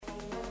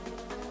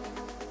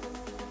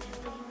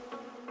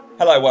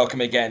Hello, welcome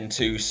again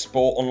to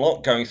Sport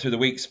Unlocked, going through the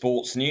week's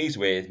sports news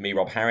with me,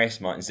 Rob Harris,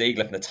 Martin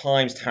Ziegler from The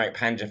Times, Tarek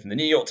Panja from The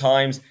New York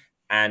Times,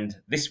 and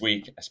this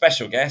week, a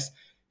special guest,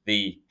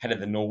 the head of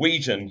the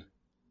Norwegian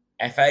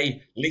FA,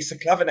 Lisa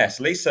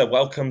Klaveness. Lisa,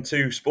 welcome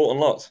to Sport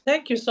Unlocked.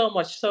 Thank you so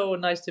much. So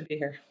nice to be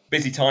here.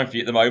 Busy time for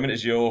you at the moment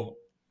as you're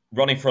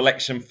running for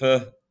election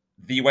for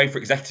the UEFA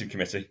Executive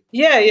Committee.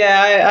 Yeah.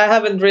 I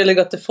haven't really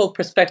got the full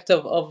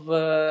perspective of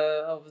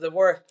the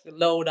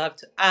workload I've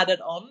added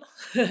on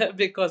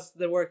because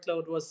the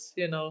workload was,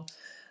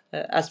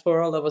 as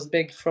for all, that was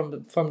big from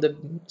the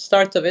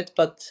start of it.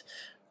 But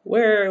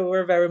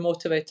we're very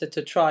motivated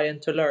to try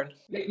and to learn.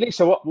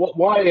 Lisa,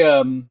 why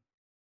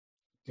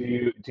do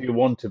you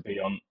want to be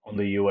on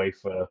the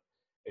UEFA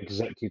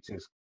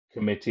Executive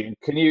Committee?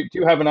 Do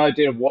you have an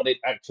idea of what it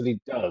actually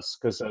does?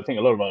 Because I think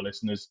a lot of our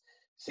listeners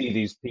see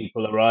these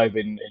people arrive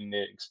in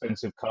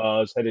expensive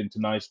cars, head into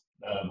nice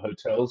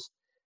hotels,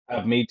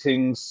 have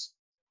meetings,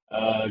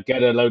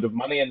 get a load of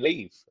money, and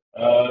leave.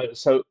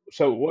 So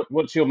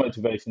what's your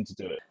motivation to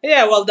do it?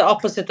 Yeah, well, the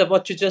opposite of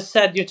what you just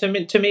said. To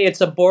me,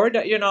 it's a board.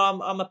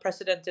 I'm a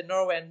president in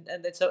Norway,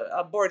 and it's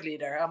a board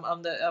leader.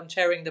 I'm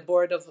chairing the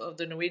board of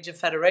the Norwegian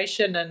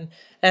Federation,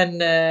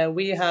 and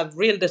we have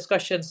real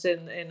discussions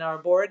in our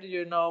board.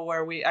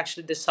 Where we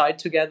actually decide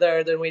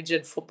together the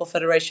Norwegian Football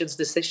Federation's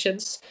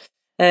decisions.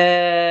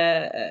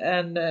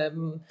 And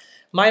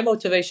my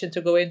motivation to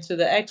go into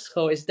the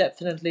EXCO is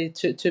definitely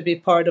to be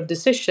part of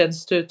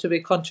decisions, to be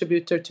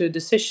contributor to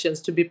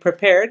decisions, to be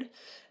prepared,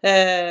 for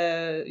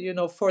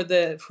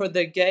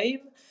the game,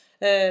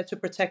 to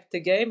protect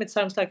the game. It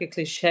sounds like a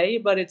cliche,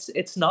 but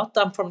it's not.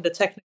 I'm from the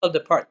technical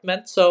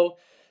department, so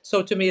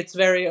to me it's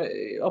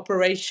very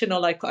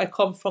operational. I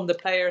come from the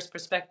player's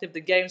perspective, the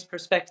game's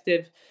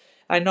perspective.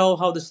 I know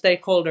how the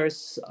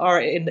stakeholders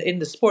are in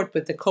the sport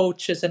with the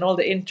coaches and all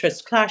the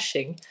interests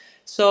clashing.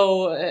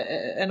 So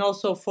and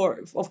also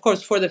of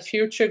course for the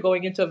future,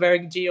 going into a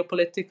very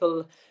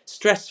geopolitical,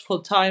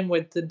 stressful time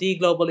with the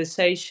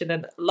deglobalization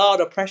and a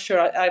lot of pressure,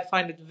 I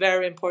find it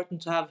very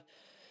important to have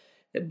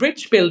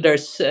bridge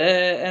builders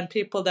and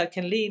people that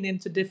can lean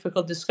into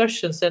difficult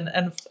discussions.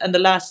 And the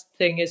last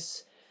thing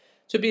is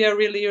to be a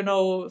really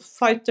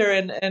fighter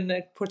and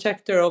a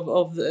protector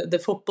of the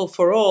football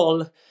for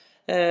all.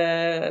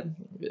 uh,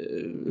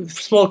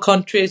 Small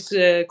countries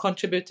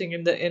contributing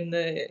in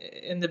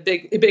the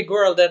big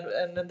world,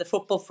 and the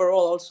football for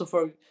all, also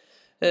for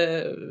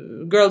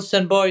girls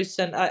and boys,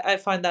 and I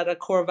find that a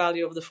core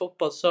value of the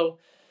football. So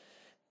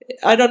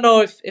I don't know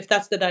if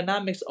that's the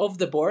dynamics of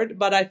the board,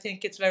 but I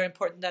think it's very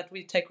important that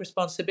we take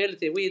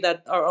responsibility. We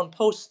that are on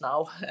post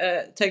now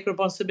take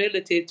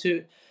responsibility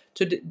to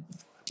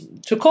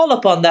to call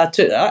upon that.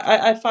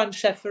 I find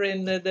Sheffer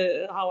in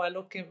how I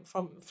look him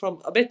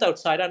from a bit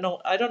outside.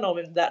 I don't know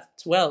him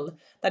that well.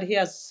 That he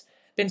has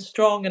been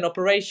strong and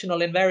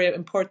operational in very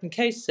important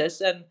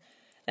cases, and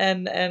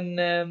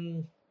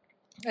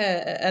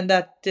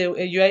that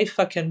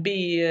UEFA can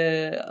be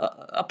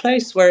a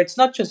place where it's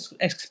not just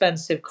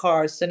expensive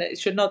cars, and it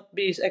should not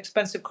be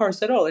expensive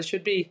cars at all. It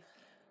should be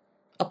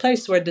a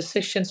place where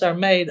decisions are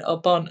made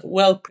upon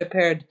well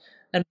prepared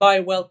and by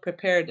well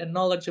prepared and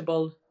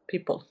knowledgeable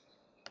people.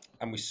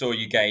 And we saw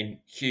you gain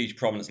huge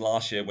prominence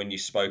last year when you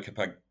spoke up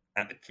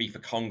at the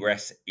FIFA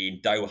Congress in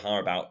Doha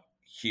about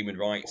human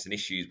rights and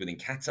issues within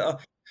Qatar.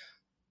 Of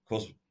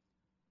course,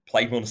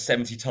 played more than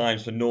 70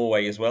 times for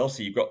Norway as well,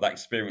 so you've got that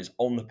experience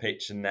on the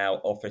pitch and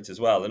now off it as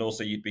well. And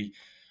also you'd be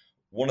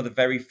one of the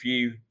very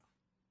few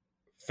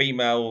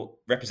female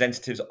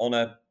representatives on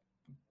a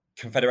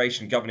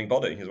confederation governing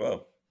body as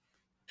well.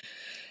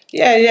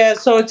 Yeah.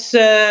 So it's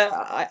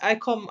I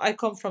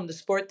come from the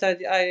sport.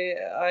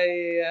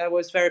 I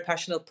was very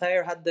passionate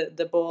player. Had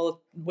the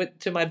ball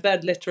to my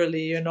bed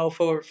literally,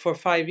 for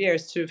 5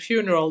 years, to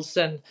funerals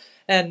and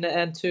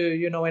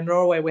to in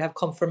Norway we have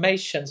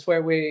confirmations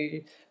where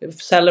we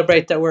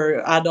celebrate that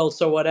we're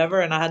adults or whatever.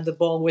 And I had the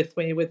ball with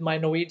me with my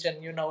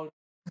Norwegian,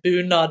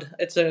 bunad.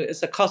 It's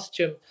a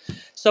costume.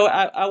 So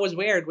I was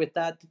weird with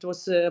that. It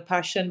was a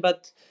passion,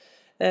 but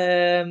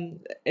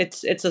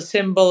it's a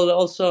symbol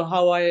also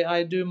how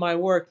I do my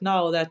work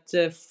now, that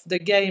the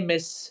game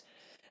is,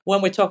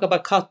 when we talk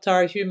about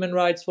Qatar, human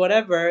rights,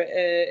 whatever,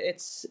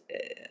 it's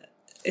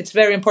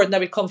very important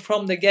that we come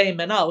from the game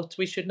and out.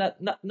 We should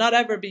not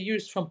ever be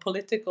used from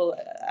political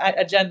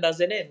agendas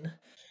and in.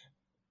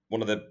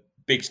 One of the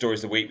big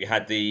stories of the week, we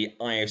had the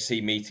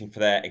IOC meeting for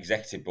their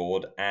executive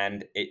board,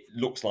 and it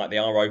looks like they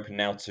are open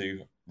now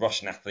to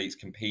Russian athletes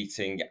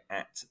competing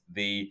at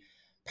the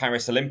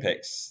Paris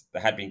Olympics.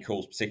 There had been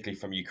calls, particularly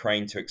from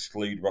Ukraine, to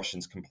exclude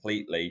Russians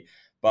completely,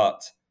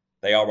 but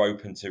they are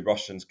open to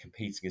Russians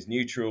competing as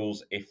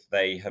neutrals if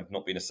they have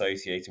not been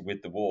associated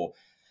with the war.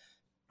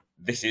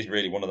 This is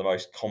really one of the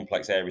most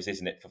complex areas,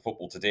 isn't it, for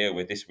football to deal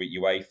with? This week,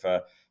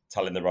 UEFA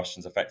telling the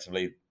Russians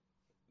effectively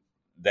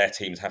their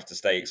teams have to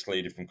stay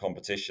excluded from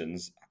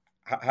competitions.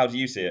 How do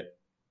you see it?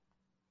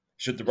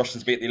 should the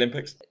Russians be at the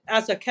Olympics?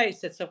 As a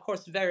case, it's of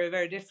course very,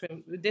 very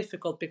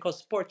difficult, because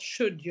sport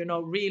should,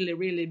 really,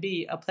 really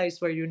be a place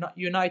where you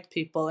unite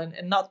people,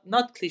 and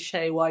not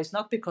cliche wise,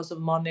 not because of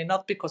money,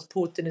 not because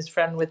Putin is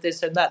friend with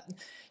this and that.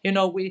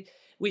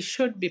 We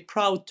should be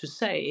proud to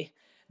say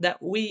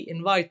that we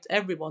invite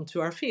everyone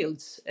to our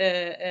fields,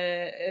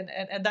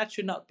 and that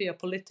should not be a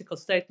political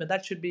statement.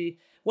 That should be,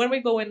 when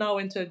we go now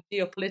into a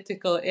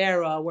geopolitical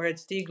era where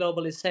it's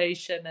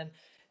deglobalization,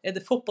 and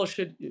the football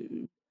should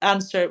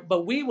answer,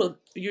 but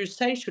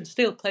USA should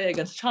still play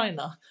against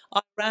China,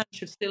 Iran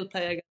should still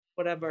play against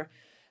whatever.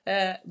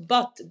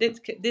 But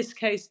this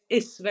case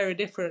is very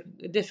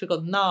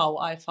difficult now,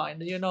 I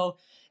find.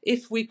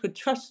 If we could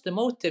trust the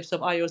motives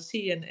of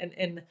IOC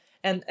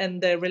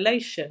and the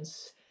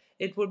relations,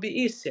 it would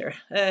be easier.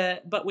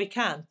 But we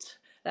can't.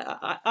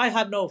 I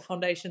have no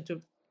foundation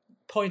to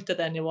point at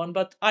anyone,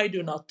 but I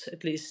do not,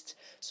 at least.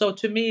 So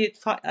to me,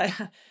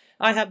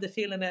 I have the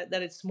feeling that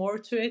it's more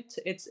to it.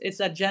 It's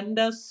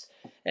agendas,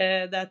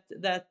 that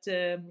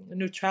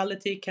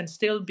neutrality can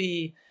still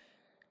be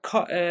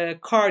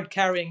card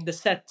carrying the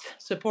set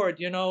support,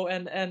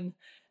 and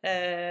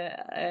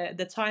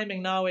the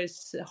timing now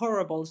is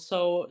horrible.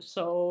 So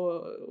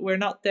we're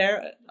not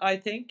there, I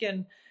think,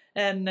 and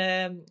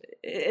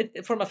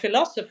from a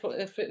philosophical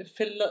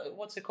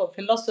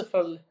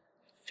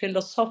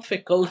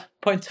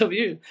point of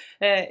view,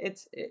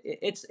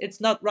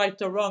 it's not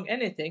right or wrong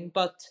anything,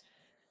 but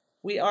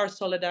we are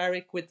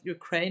solidaric with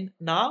Ukraine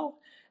now,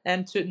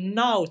 and to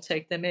now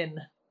take them in,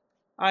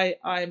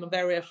 I'm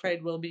very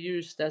afraid will be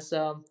used as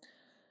a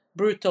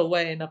brutal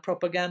way, in a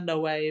propaganda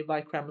way, by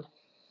Kremlin.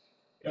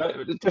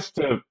 Just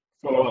to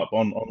follow up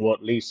on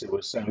what Lisa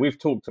was saying, we've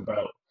talked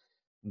about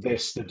the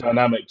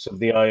dynamics of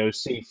the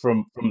IOC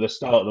from the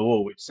start of the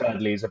war, which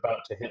sadly is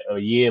about to hit a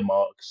year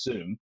mark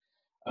soon.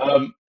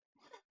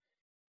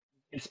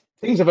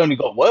 Things have only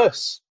got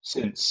worse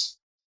since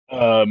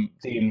the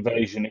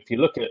invasion. If you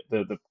look at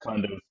the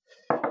kind of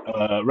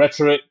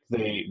rhetoric,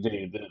 the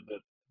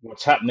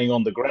what's happening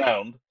on the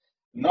ground,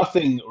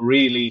 nothing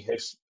really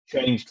has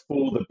changed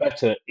for the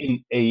better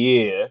in a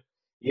year.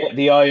 Yet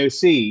the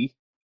IOC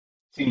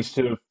seems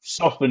to have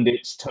softened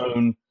its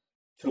tone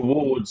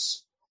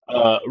towards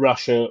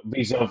Russia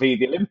vis-a-vis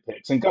the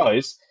Olympics. And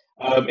guys,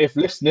 if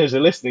listeners are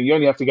listening, you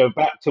only have to go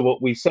back to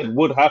what we said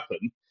would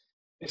happen.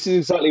 This is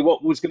exactly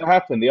what was going to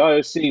happen. The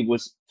IOC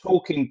was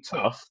talking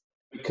tough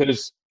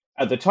because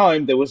at the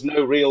time there was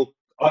no real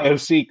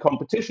IOC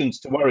competitions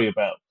to worry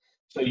about.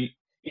 So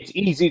it's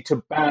easy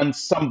to ban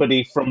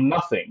somebody from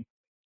nothing.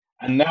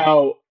 And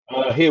now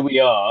here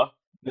we are,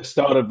 the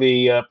start of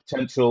the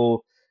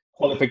potential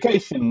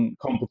qualification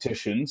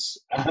competitions,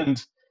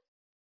 and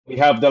we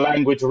have the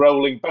language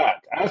rolling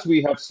back, as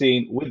we have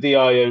seen with the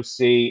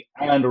IOC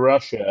and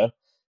Russia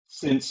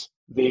since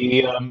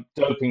the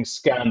doping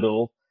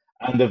scandal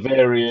and the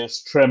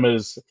various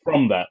tremors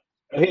from that.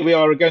 And here we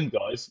are again,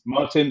 guys.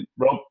 Martin,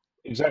 Rob,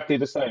 exactly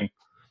the same.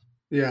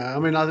 Yeah, I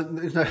mean,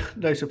 there's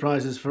no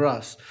surprises for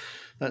us.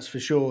 That's for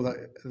sure.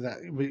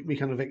 That we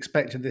kind of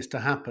expected this to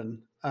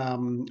happen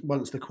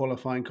once the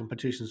qualifying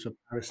competitions for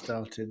Paris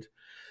started.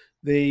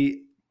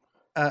 The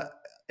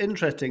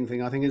interesting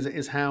thing, I think,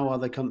 is how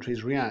other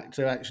countries react.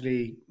 So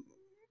actually,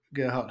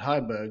 Gerhard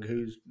Heiberg,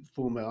 who's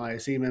former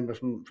IOC member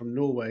from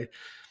Norway,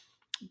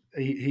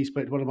 he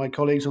spoke to one of my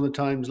colleagues on the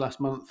Times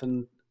last month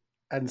and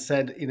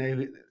said,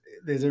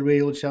 there's a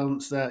real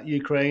chance that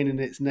Ukraine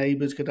and its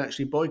neighbours could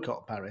actually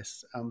boycott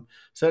Paris.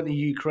 Certainly,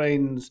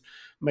 Ukraine's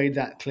made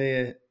that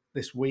clear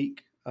this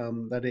week,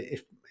 that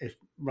if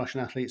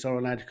Russian athletes are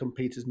allowed to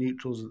compete as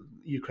neutrals,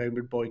 Ukraine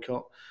would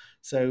boycott.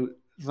 So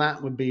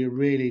that would be a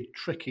really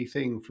tricky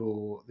thing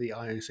for the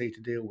IOC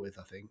to deal with,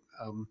 I think.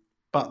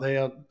 But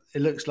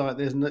it looks like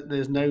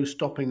there's no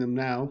stopping them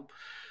now.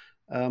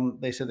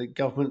 They said that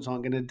governments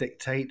aren't going to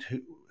dictate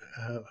who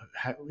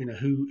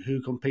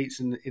competes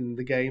in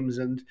the games,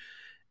 and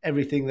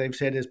everything they've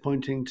said is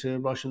pointing to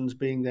Russians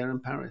being there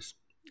in Paris.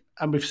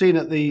 And we've seen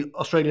at the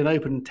Australian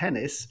Open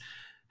tennis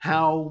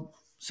how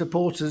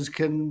supporters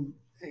can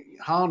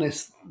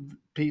harness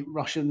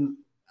Russian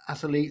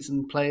athletes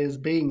and players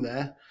being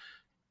there,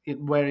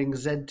 wearing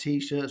Z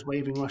T-shirts,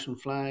 waving Russian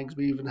flags.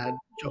 We even had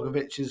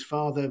Djokovic's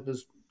father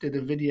did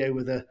a video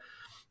with a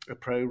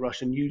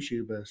pro-Russian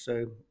YouTuber.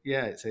 So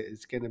yeah,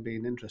 it's going to be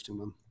an interesting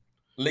one.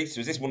 Lisa,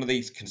 is this one of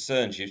these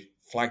concerns you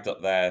flagged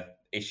up there,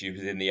 issues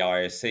within the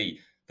IOC,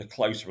 the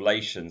close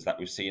relations that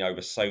we've seen over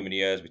so many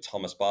years with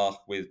Thomas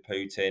Bach with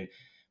Putin,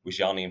 with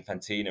Gianni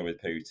Infantino with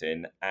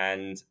Putin,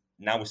 and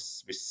now we're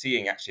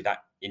seeing actually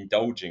that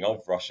indulging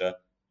of Russia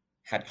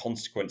had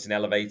consequence in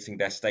elevating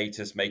their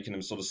status, making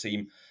them sort of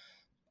seem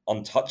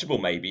untouchable,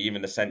 maybe, even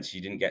in the sense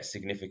you didn't get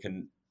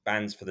significant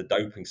bans for the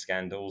doping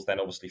scandals, then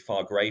obviously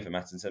far graver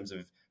matter in terms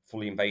of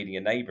fully invading a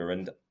neighbour.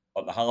 And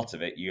at the heart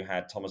of it, you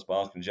had Thomas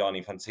Bach and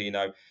Gianni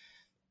Infantino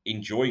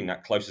enjoying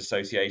that close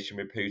association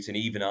with Putin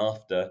even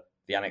after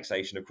the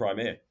annexation of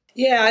Crimea.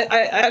 Yeah,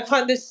 I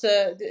find this,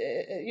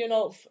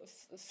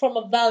 from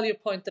a value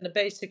point and a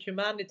basic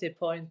humanity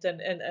point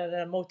and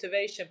a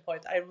motivation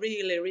point, I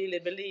really, really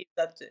believe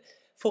that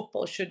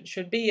football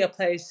should be a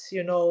place,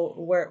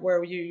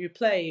 where you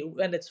play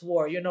when it's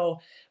war.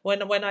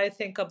 When I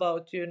think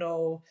about,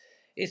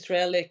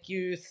 Israeli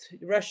youth,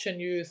 Russian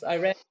youth,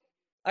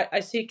 I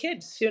see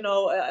kids,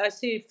 I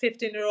see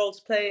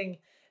 15-year-olds playing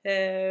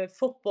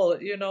football,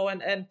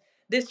 and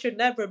this should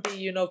never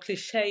be,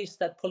 cliches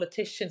that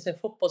politicians in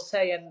football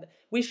say, and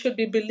we should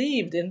be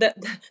believed in that.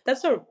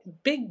 That's our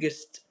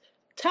biggest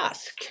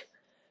task,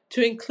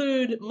 to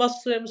include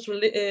Muslims,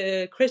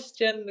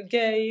 Christian,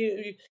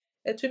 gay.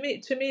 To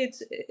me,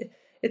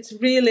 it's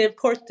really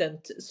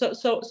important.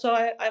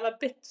 I'm a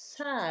bit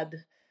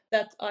sad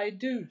that I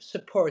do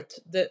support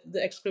the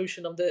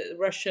exclusion of the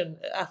Russian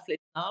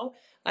athletes now.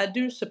 I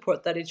do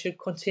support that it should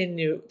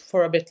continue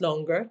for a bit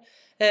longer.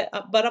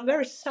 But I'm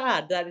very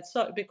sad that it's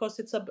not, because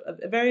it's a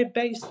very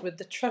based with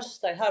the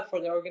trust I have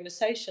for the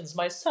organizations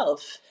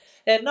myself,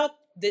 and not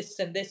this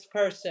and this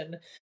person,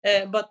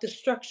 but the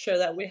structure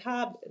that we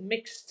have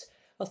mixed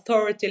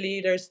authority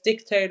leaders,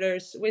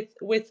 dictators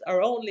with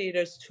our own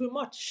leaders too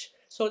much,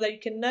 so that you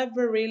can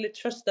never really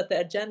trust that the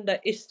agenda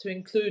is to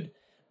include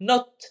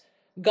not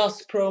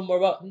Gazprom or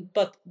what,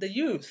 but the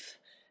youth.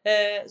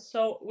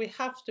 So we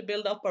have to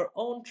build up our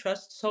own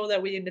trust so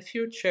that we in the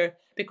future,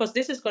 because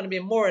this is going to be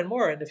more and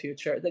more in the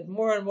future, like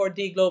more and more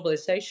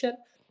deglobalization,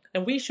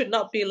 and we should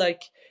not be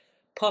like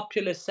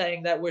populists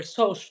saying that we're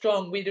so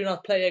strong, we do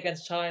not play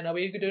against China,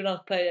 we do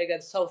not play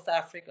against South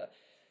Africa.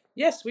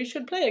 Yes, we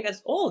should play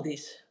against all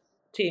these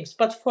teams,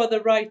 but for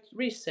the right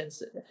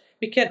reasons.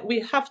 We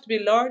have to be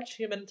large,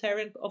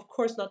 humanitarian, of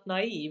course not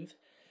naive.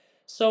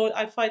 So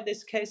I find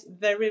this case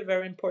very,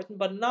 very important.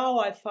 But now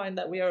I find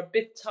that we are a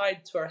bit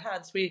tied to our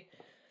hands. We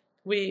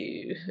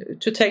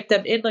to take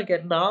them in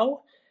again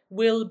now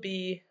will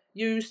be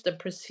used and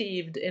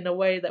perceived in a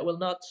way that will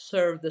not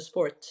serve the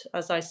sport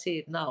as I see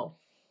it now.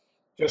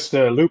 Just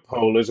a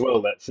loophole as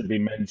well that should be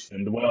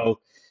mentioned.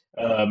 Well,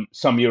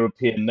 some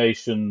European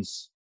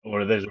nations,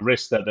 or there's a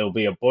risk that there'll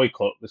be a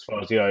boycott as far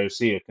as the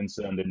IOC are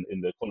concerned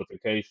in the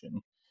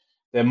qualification.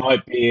 There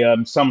might be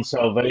some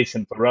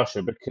salvation for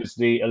Russia because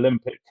the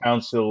Olympic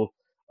Council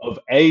of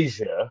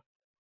Asia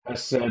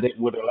has said it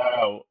would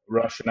allow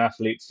Russian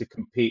athletes to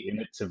compete in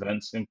its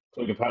events,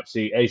 including perhaps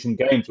the Asian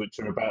Games, which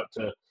are about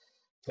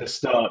to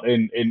start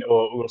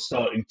or will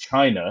start in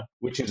China,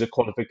 which is a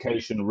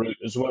qualification route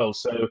as well.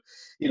 So,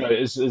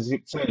 as you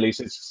say,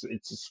 Lisa,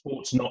 it's a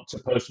sport's not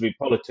supposed to be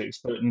politics,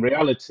 but in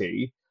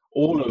reality,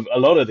 a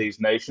lot of these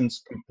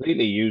nations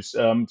completely use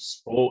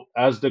sport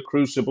as the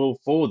crucible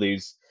for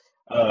these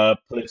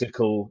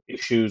political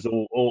issues,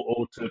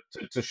 or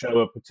to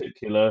show a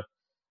particular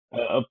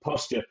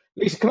posture.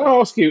 Lisa, can I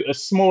ask you a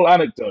small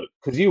anecdote?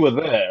 Because you were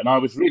there, and I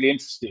was really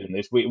interested in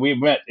this. We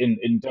met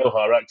in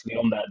Doha actually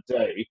on that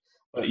day,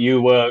 but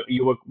you were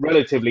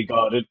relatively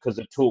guarded because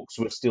the talks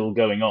were still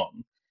going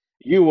on.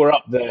 You were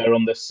up there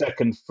on the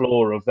second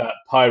floor of that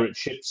pirate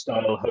ship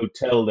style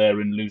hotel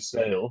there in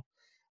Lusail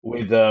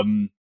with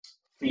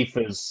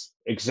FIFA's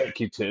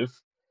executive.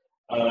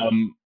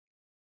 Um,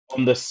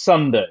 on the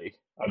Sunday,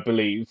 I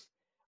believe,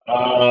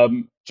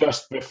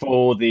 just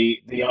before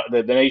the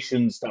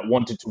nations that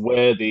wanted to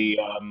wear the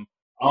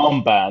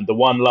armband, the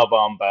One Love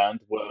armband,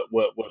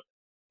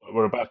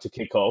 were about to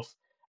kick off,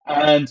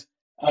 and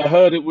I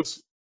heard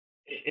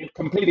it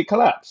completely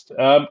collapsed.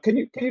 Can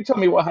you tell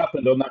me what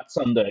happened on that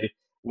Sunday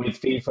with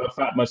FIFA?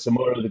 Fatma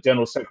Samura, the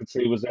general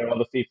secretary, was there.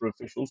 Other FIFA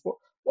officials.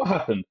 What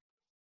happened?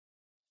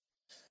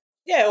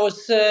 Yeah, it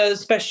was a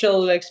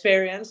special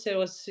experience. It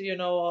was,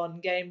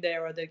 on game day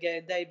or the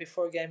day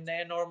before game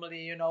day.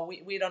 Normally,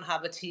 we don't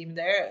have a team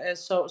there,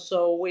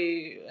 so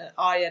we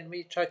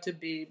try to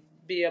be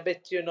a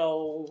bit,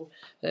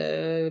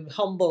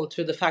 humble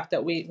to the fact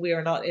that we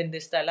are not in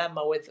this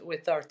dilemma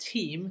with our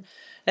team.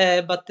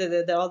 But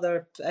the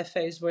other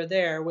FAs were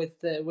there with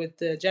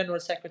the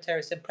general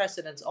secretaries and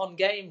presidents on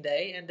game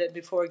day and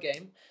before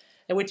game,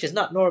 and which is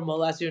not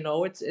normal, as you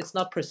know. It's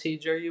not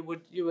procedure. You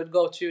would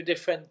go to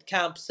different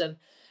camps, and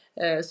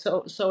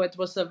so it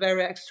was a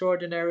very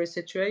extraordinary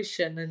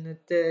situation, and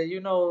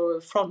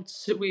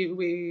fronts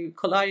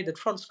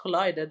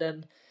collided,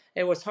 and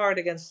it was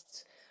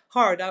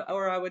hard,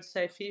 or I would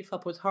say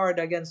FIFA put hard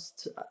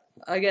against,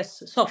 I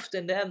guess, soft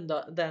in the end,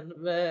 then,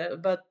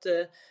 but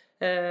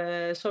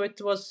so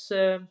it was.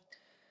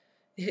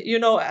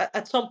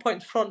 At some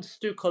point fronts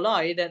do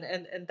collide,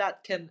 and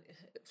that can,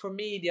 for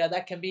media,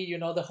 that can be,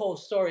 the whole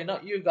story,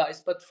 not you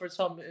guys, but for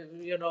some,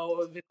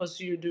 because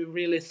you do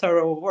really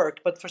thorough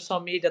work, but for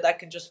some media that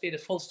can just be the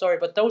full story.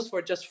 But those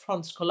were just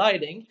fronts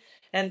colliding,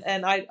 and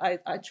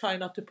I try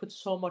not to put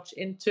so much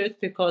into it,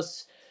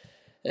 because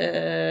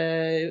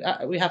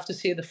we have to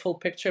see the full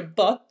picture.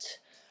 But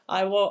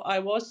I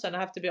was, and I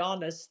have to be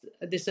honest,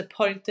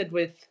 disappointed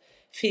with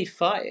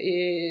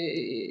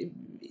FIFA.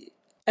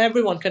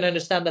 Everyone can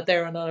understand that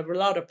they're under a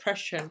lot of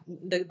pressure.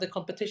 The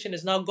competition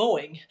is now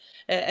going,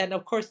 and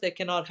of course they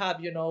cannot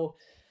have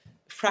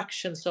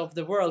fractions of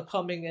the world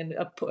coming and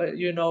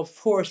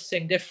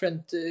forcing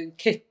different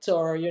kit,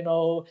 or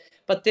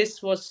but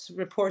this was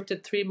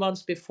reported 3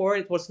 months before.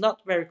 It was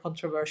not very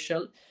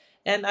controversial,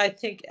 and I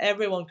think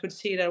everyone could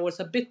see that it was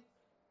a bit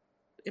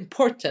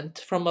important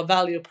from a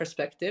value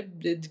perspective,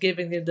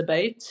 given the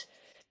debate.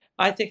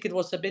 I think it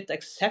was a bit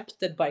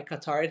accepted by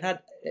Qatar.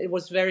 It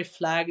was very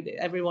flagged.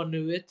 Everyone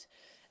knew it,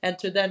 and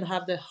to then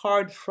have the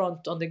hard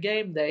front on the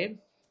game day,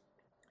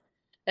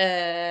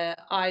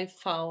 I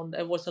found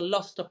it was a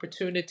lost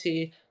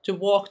opportunity to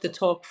walk the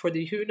talk for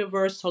the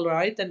universal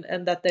right,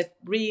 and that they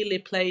really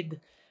played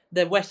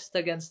the West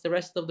against the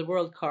rest of the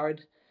world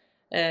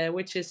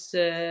which is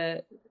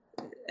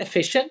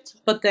efficient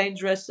but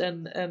dangerous,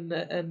 and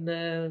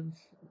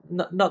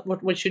not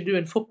what we should do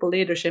in football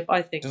leadership,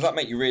 I think. Does that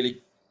make you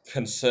really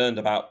concerned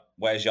about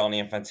where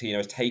Gianni Infantino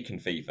has taken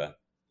FIFA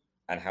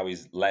and how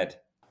he's led?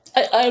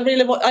 I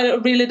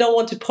really don't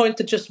want to point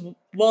to just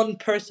one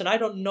person. I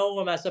don't know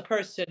him as a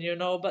person,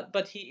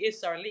 but he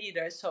is our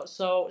leader.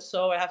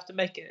 So I have to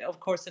make, of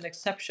course, an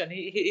exception.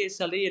 He is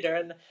a leader,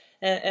 and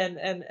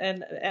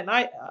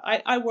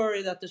I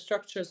worry that the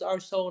structures are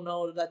so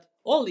known that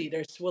all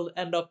leaders will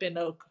end up in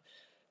a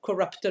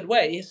corrupted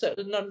way. So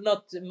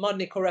not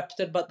money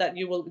corrupted, but that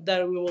we will.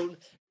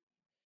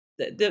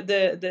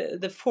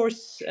 The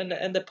force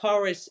and the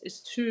power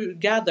is too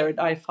gathered,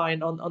 I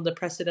find, on the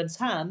president's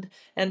hand,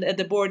 and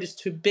the board is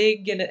too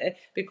big, and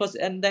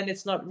then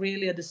it's not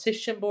really a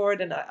decision board,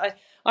 and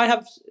I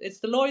have, it's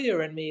the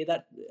lawyer in me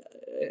that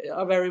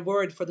are very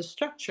worried for the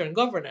structure and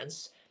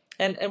governance,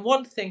 and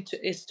one thing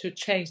is to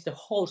change the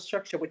whole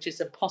structure, which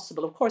is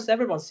impossible. Of course,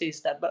 everyone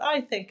sees that, but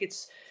I think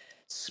it's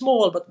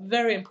small but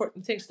very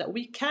important things that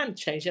we can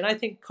change, and I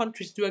think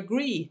countries do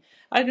agree.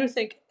 I do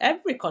think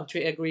every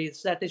country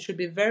agrees that it should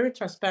be very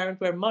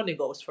transparent where money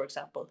goes, for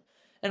example,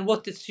 and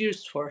what it's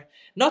used for.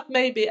 Not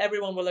maybe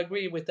everyone will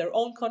agree with their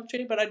own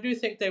country, but I do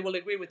think they will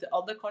agree with the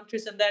other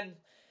countries, and then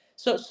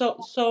so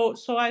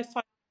I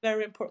find it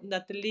very important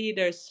that the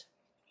leaders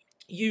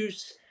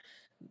use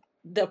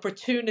the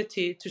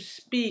opportunity to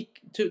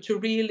speak, to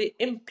really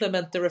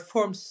implement the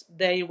reforms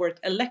they were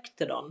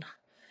elected on.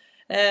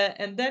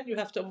 And then you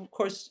have to, of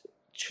course,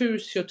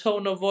 choose your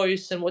tone of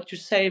voice and what you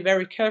say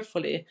very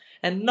carefully,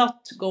 and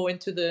not go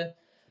into the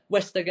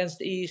West against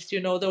the East,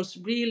 those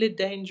really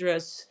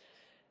dangerous,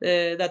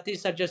 that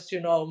these are just,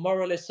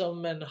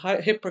 moralism and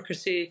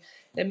hypocrisy.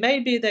 And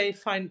maybe they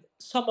find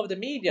some of the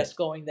media's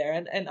going there.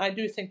 And I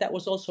do think that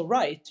was also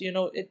right,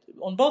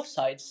 on both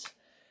sides.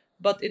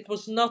 But it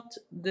was not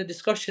the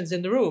discussions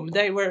in the room.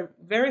 They were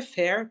very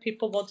fair.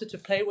 People wanted to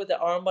play with the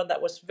armband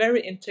that was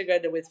very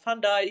integrated with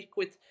Van Dijk,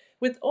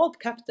 with all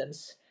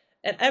captains,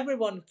 and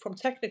everyone from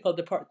technical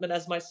department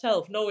as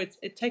myself know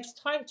it takes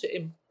time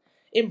to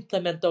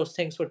implement those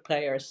things with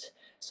players.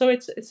 So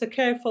it's a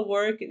careful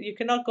work. You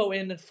cannot go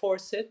in and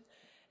force it,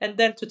 and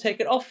then to take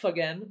it off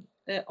again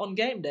on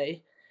game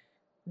day,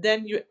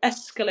 then you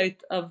escalate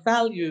a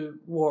value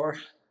war.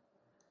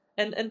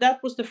 And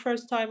that was the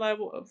first time I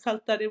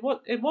felt that it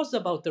was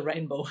about the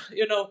rainbow.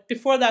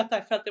 Before that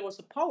I felt it was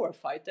a power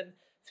fight, and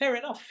fair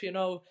enough.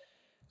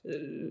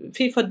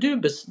 FIFA do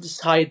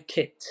decide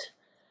kit.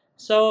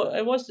 So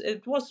it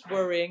was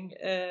worrying,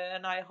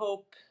 and I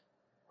hope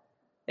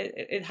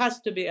it has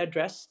to be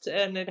addressed,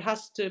 and it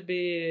has to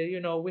be,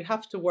 we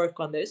have to work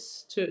on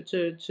this to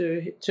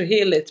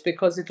heal it,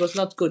 because it was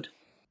not good.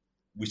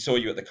 We saw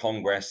you at the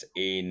Congress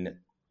in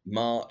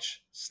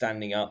March,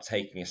 standing up,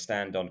 taking a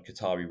stand on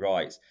Qatari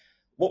rights.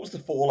 What was the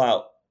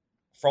fallout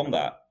from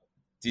that?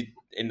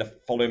 In the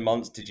following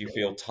months, did you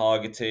feel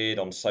targeted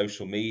on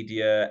social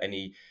media?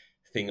 Anything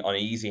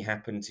uneasy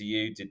happen to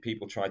you? Did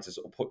people try to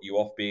sort of put you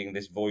off being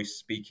this voice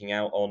speaking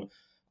out on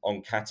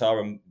Qatar?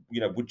 And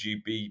would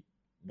you be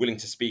willing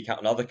to speak out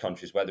in other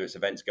countries, whether it's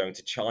events going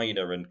to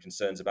China and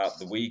concerns about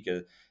the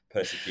Uyghur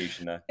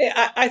persecution there?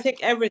 I think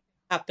everything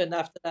happened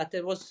after that.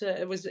 It was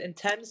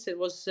intense. It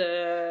was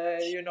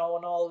on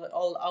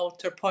all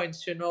outer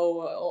points,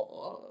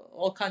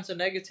 all kinds of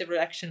negative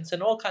reactions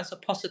and all kinds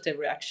of positive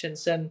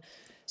reactions, and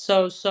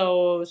so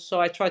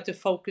I tried to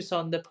focus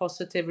on the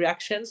positive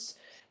reactions,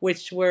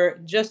 which were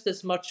just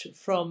as much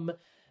from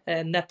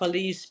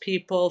Nepalese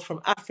people, from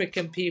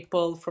African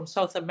people, from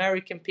South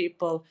American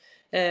people,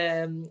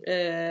 than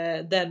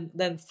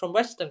from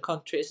Western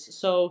countries.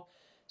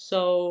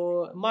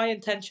 So my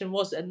intention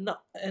was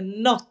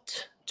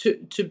not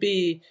to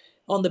be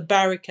on the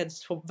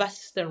barricades for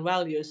Western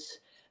values.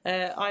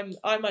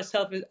 I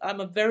myself,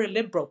 I'm a very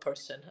liberal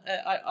person.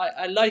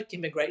 I like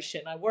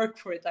immigration. I work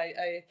for it.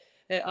 I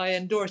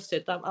endorse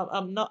it.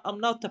 I'm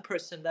not a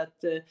person that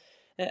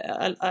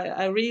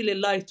I really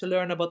like to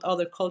learn about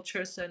other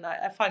cultures, and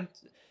I find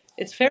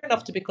it's fair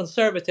enough to be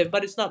conservative,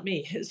 but it's not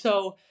me.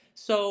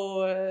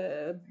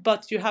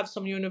 But you have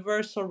some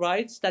universal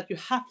rights that you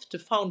have to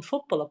found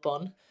football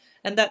upon,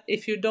 and that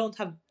if you don't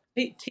have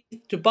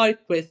teeth to bite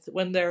with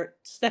when they're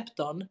stepped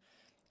on,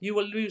 you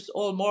will lose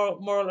all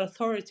moral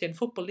authority in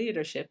football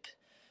leadership.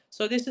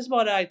 So this is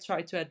what I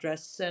try to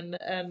address, and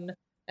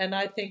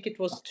I think it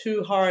was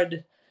too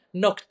hard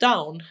knocked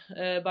down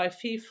by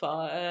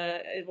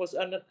FIFA. It was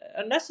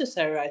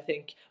unnecessary, I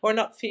think, or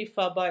not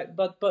FIFA,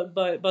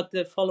 but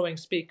the following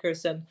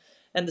speakers and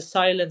the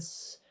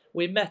silence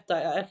we met.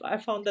 I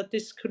found that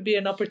this could be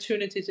an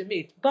opportunity to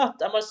meet.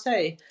 But I must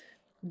say,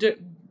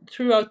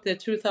 throughout the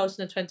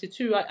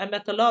 2022, I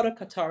met a lot of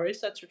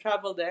Qataris that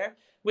traveled there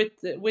with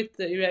the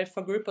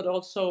UEFA group, but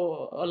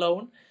also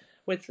alone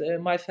with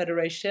my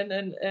federation,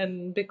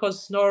 and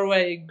because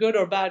Norway, good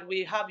or bad,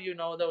 we have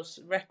those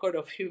record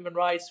of human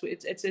rights.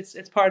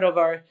 It's part of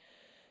our.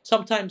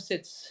 Sometimes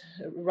it's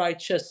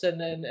righteous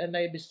and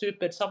maybe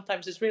stupid.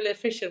 Sometimes it's really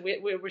efficient.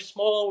 We're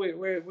small.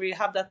 We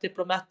have that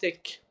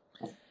diplomatic.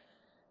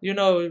 We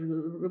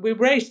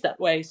raised that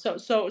way. So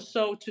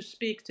to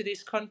speak to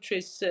these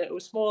countries,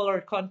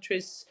 smaller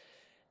countries,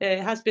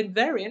 has been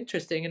very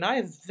interesting, and I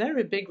have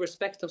very big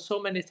respect of so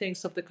many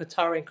things of the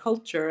Qatari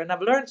culture, and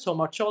I've learned so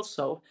much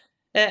also.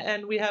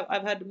 And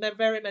I've had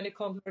very many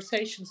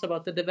conversations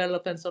about the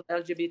developments of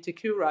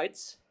LGBTQ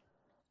rights,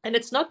 and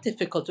it's not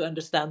difficult to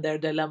understand their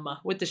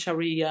dilemma with the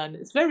Sharia, and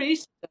it's very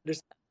easy to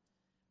understand.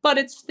 But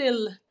it's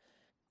still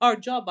our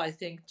job, I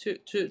think, to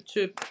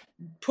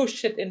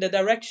push it in the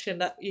direction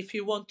that if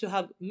you want to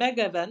have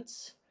mega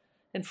events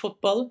in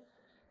football,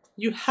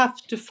 you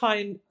have to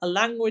find a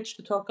language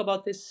to talk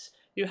about this.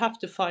 You have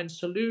to find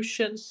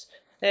solutions.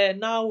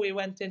 Now we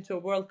went into a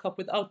World Cup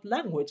without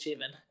language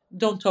even.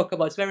 Don't talk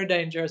about it. It's very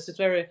dangerous. It's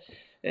very,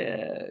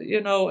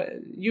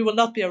 you will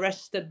not be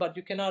arrested, but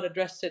you cannot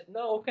address it.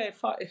 No, okay,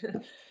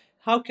 fine.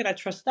 How can I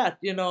trust that?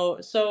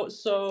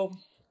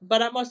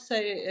 But I must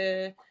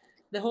say,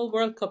 the whole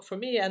World Cup for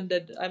me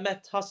ended. I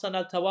met Hassan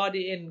Al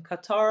Tawadi in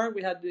Qatar.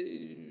 We had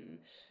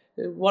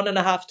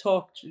 1.5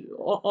 talk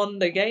on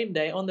the game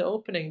day, on the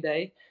opening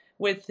day,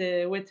 with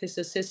his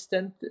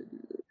assistant.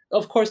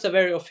 Of course, a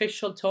very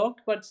official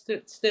talk, but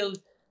still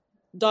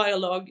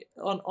dialogue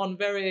on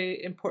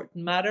very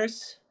important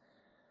matters.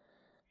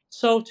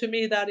 So to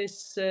me, that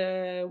is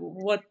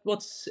what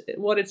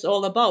it's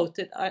all about.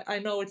 I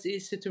know it's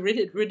easy to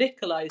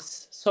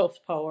ridiculize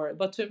soft power,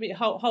 but to me,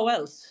 how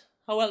else?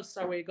 How else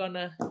are we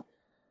gonna?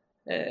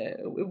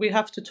 We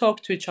have to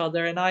talk to each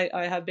other, and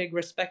I have big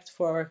respect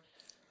for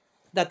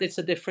that. It's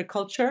a different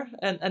culture,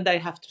 and they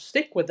have to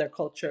stick with their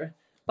culture.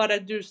 But I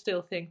do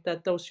still think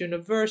that those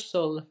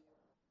universal,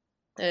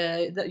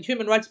 the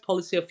human rights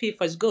policy of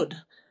FIFA is good,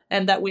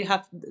 and that we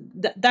have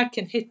that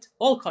can hit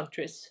all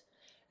countries,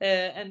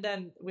 and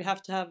then we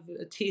have to have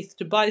teeth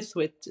to bite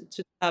with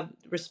to have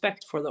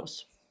respect for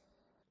those.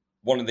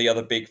 One of the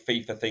other big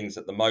FIFA things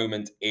at the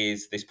moment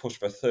is this push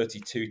for a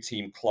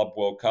 32-team Club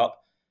World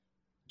Cup.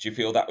 Do you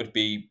feel that would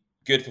be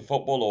good for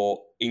football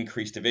or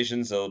increase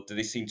divisions, or do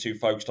they seem too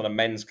focused on a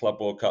men's Club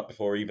World Cup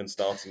before even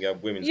starting a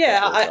women's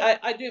Club World Cup?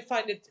 I do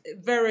find it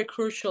very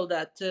crucial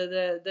that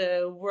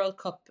the World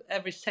Cup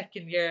every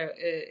second year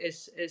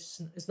is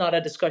not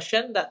a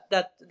discussion.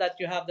 That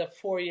you have the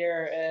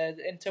 4-year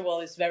interval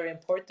is very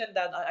important.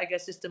 That I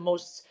guess is the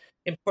most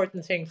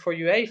important thing for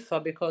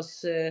UEFA,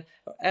 because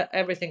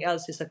everything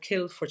else is a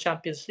kill for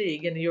Champions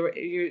League, and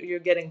you're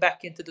getting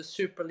back into the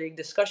Super League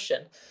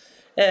discussion.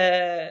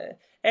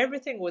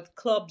 Everything with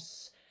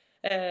clubs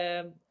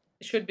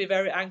should be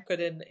very anchored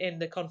in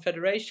the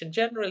confederation.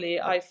 Generally,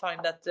 I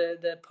find that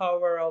the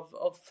power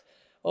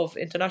of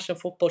international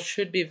football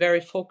should be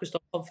very focused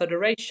on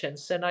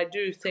confederations, and I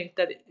do think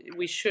that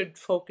we should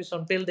focus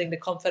on building the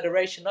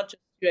confederation, not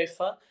just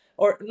UEFA,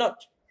 or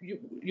not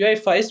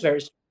UEFA is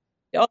very strong,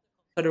 the other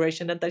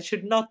confederation, and that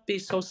should not be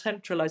so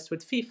centralized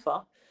with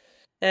FIFA.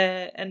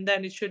 And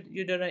then it should,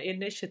 an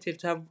initiative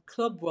to have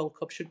Club World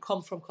Cup should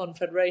come from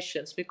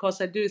confederations,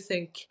 because I do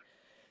think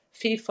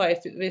FIFA,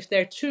 if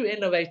they're too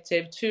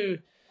innovative, too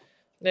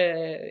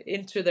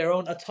into their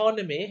own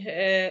autonomy,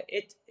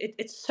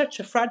 it's such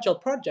a fragile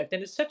project,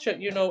 and it's such a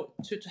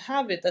to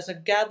have it as a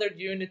gathered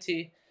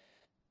unity.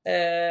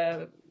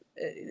 I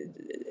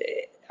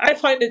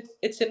find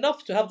it's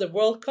enough to have the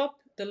World Cup,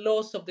 the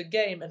laws of the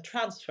game, and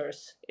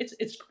transfers.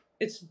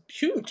 It's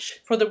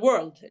huge for the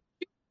world.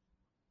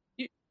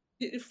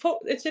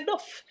 It's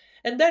enough,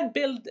 and then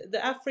build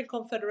the African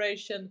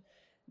Confederation,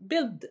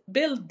 build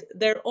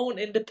their own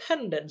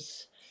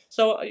independence.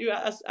 So you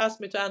asked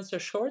me to answer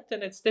short,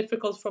 and it's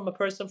difficult from a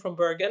person from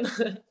Bergen.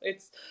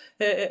 It's,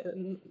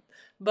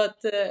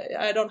 but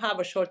I don't have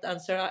a short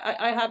answer.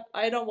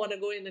 I don't want to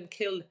go in and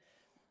kill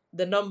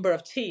the number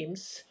of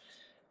teams,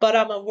 but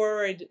I'm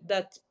worried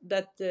that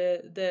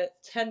the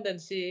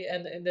tendency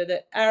and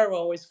the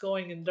arrow is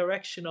going in the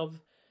direction of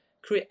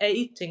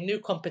creating new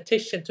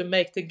competition to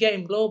make the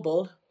game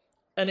global,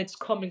 and it's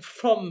coming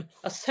from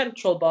a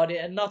central body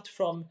and not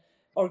from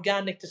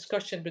organic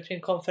discussion between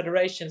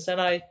confederations.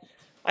 And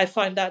I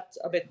find that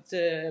a bit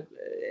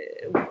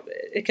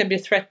it can be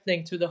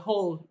threatening to the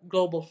whole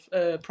global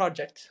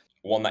project.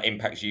 One that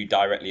impacts you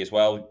directly as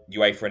well.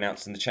 UEFA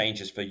announcing the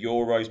changes for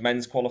Euros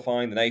men's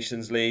qualifying, the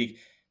Nations League.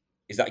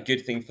 Is that a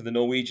good thing for the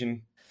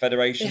Norwegian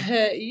federation?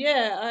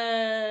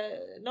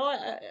 No,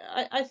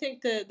 I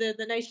think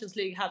the Nations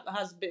League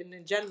has been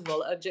in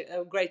general a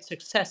great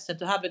success, and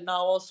to have it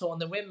now also on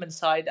the women's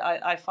side,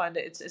 I find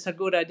it's a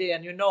good idea.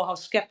 And you know how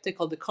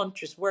skeptical the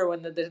countries were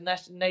when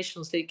the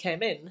Nations League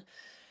came in,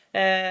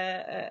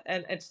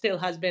 and it still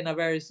has been a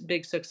very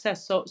big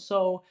success.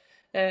 So.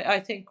 I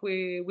think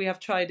we have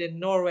tried in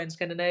Norway and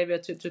Scandinavia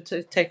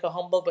to take a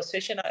humble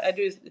position.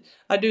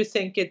 I do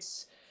think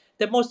it's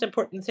the most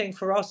important thing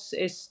for us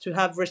is to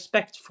have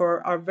respect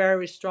for our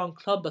very strong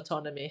club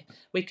autonomy.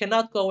 We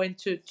cannot go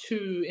into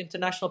 2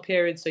 international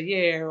periods a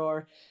year,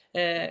 or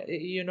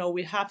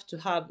we have to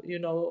have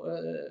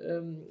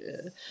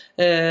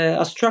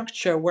a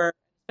structure where,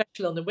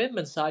 especially on the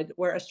women's side,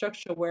 where a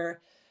structure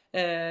where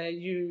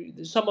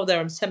some of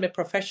them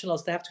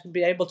semi-professionals, they have to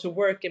be able to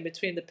work in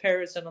between the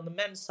periods, and on the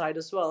men's side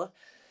as well.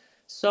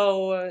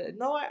 So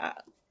no,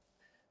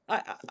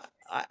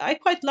 I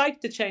quite like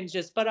the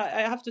changes, but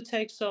I have to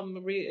take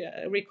some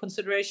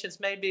reconsiderations.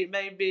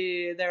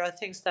 Maybe there are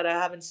things that I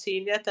haven't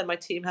seen yet, and my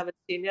team haven't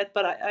seen yet.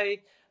 But I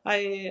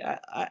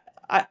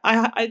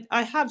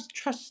have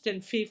trust in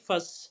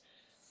FIFA's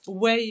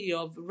way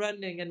of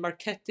running and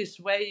Marchetti's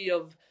way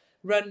of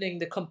running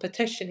the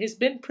competition. He's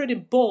been pretty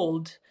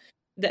bold,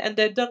 and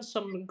they've done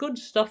some good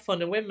stuff on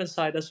the women's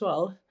side as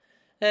well.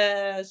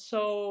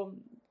 So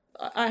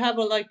I have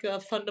a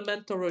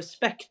fundamental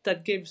respect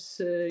that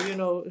gives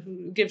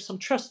gives some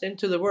trust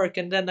into the work,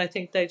 and then I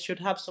think they should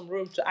have some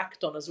room to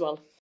act on as well.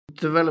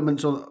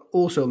 Developments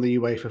also on the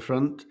UEFA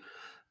front,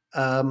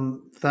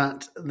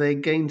 that they're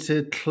going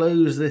to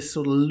close this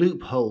sort of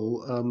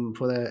loophole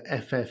for their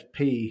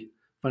FFP,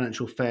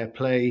 financial fair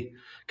play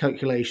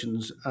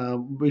calculations.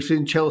 We've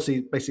seen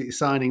Chelsea basically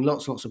signing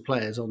lots of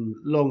players on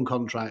long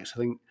contracts. I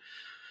think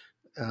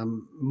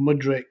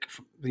Mudryk,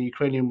 the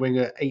Ukrainian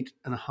winger,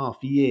 8.5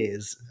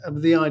 years.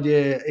 The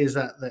idea is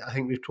that I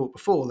think we've talked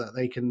before that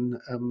they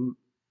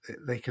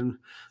can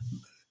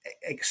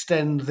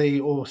extend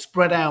or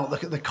spread out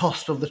the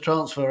cost of the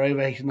transfer over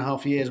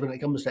 8.5 years when it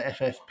comes to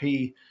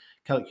FFP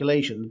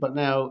calculations. But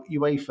now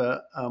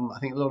UEFA, I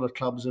think a lot of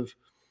clubs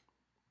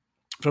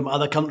from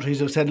other countries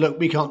have said, look,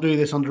 we can't do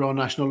this under our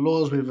national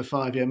laws. We have a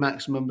 5-year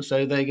maximum,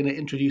 so they're going to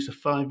introduce a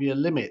 5-year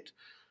limit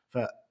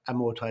for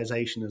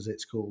amortization, as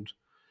it's called.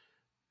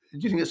 Do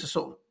you think it's a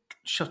sort of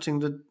shutting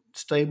the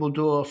stable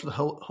door after the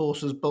horse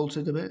has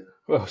bolted a bit?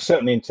 Well,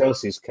 certainly in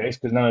Chelsea's case,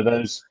 because none of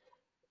those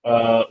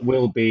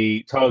will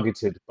be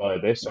targeted by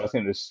this. So I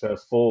think there's 3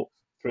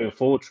 or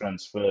 4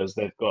 transfers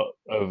they've got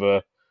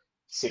over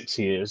 6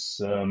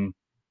 years. I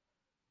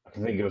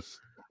can think of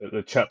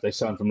the chap they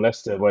signed from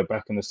Leicester way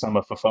back in the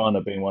summer,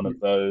 Fofana being one of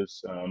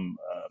those.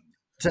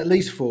 It's at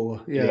least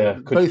 4, yeah.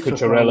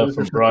 Cucurella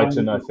from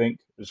Brighton, I think,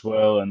 as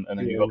well, and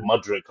then you've got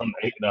Mudryk on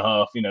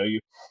 8.5.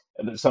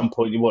 At some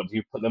point, do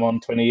you put them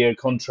on 20-year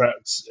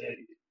contracts?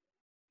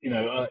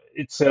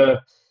 It's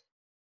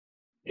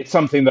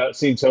something that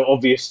seems so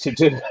obvious to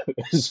do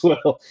as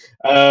well.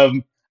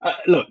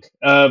 Look,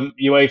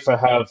 UEFA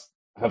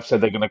have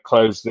said they're going to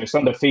close this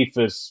under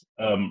FIFA's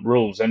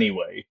rules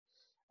anyway.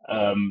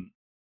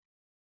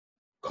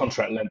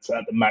 Contract lengths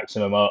at the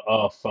maximum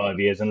are 5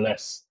 years,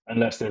 unless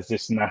there's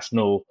this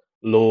national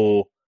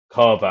law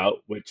carve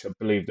out, which I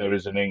believe there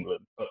is in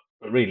England. But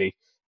really,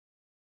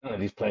 none of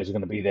these players are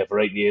going to be there for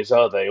 8 years,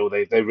 are they? Or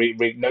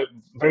no,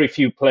 very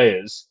few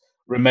players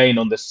remain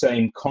on the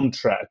same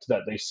contract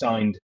that they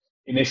signed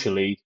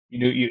initially.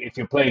 If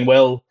you're playing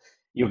well,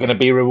 you're going to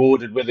be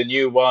rewarded with a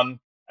new one,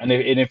 and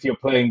if you're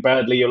playing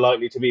badly, you're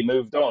likely to be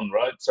moved on,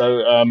 right? So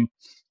I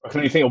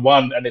can only think of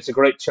one, and it's a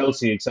great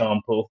Chelsea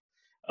example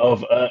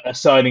of a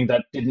signing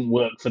that didn't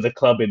work for the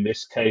club in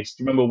this case.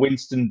 Do you remember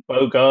Winston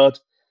Bogarde,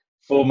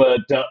 former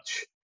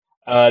Dutch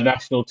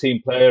national team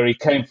player? He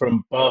came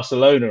from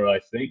Barcelona, I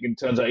think, and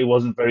turns out he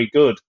wasn't very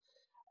good.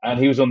 And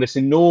he was on this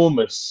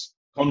enormous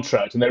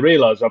contract, and they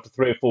realised after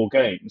 3 or 4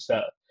 games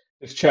that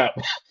this chap,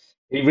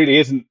 he really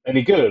isn't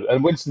any good.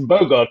 And Winston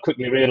Bogarde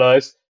quickly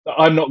realised that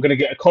I'm not going to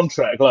get a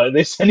contract like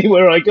this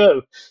anywhere I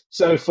go.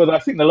 So for I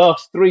think the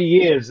last 3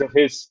 years of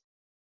his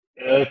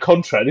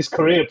contract, his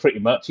career pretty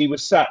much, he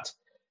was sat,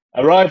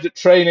 arrived at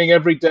training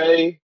every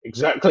day,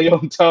 exactly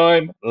on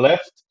time,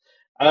 left,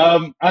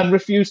 and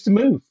refused to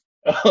move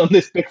on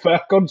this big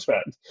fat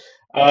contract,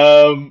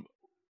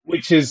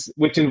 which is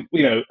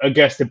I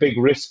guess the big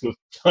risk of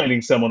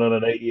signing someone on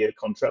an 8-year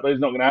contract, but it's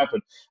not going to happen.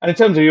 And in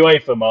terms of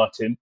UEFA,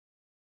 Martin,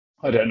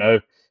 I don't know,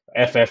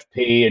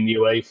 FFP and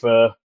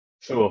UEFA,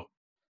 sure,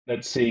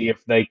 let's see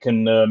if they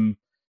can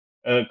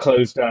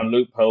close down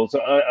loopholes.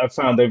 I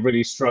found they've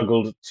really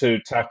struggled to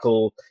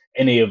tackle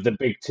any of the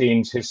big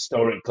teams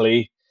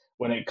historically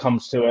when it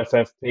comes to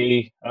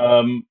FFP.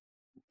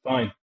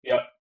 Fine, yeah,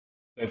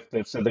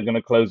 they've said they're going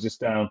to close this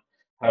down.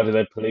 How do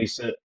they police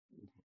it?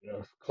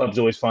 Clubs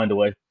always find a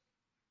way.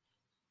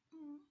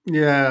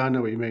 Yeah, I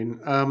know what you mean.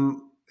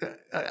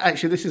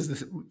 Actually,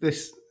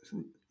 this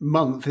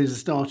month is the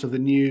start of the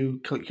new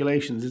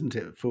calculations, isn't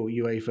it, for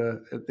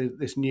UEFA?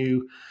 This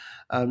new,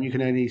 you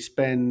can only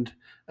spend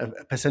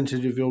a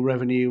percentage of your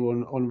revenue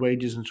on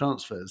wages and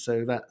transfers.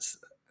 So that's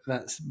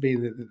that's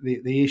been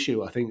the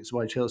issue. I think it's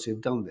why Chelsea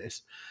have done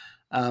this.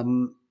 I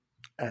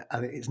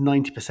think it's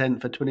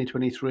 90% for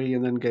 2023,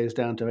 and then goes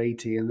down to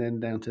 80, and then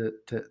down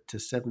to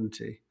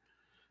 70.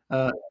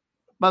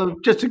 Well,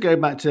 just to go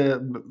back to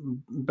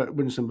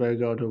Winston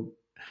Bogarde,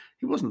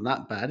 he wasn't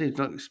that bad.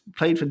 He's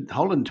played for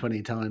Holland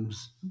 20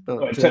 times,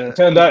 but it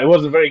turned out it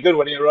wasn't very good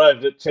when he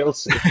arrived at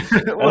Chelsea.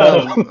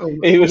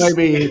 Maybe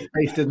his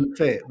face didn't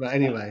fit, but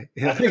anyway.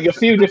 I think a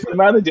few different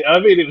managers. I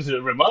mean, it was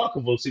a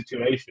remarkable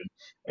situation.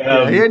 He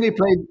only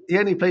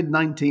played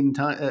 19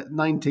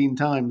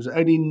 times.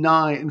 Only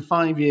 9 in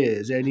 5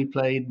 years. He only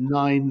played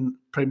 9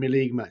 Premier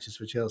League matches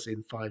for Chelsea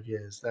in 5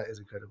 years. That is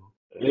incredible.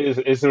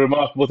 It's a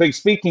remarkable thing.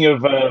 Speaking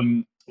of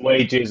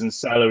wages and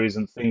salaries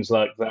and things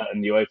like that,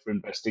 and UEFA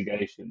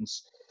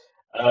investigations,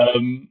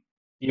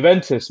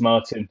 Juventus,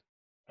 Martin.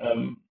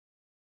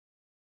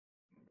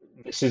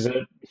 This is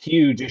a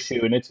huge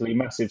issue in Italy,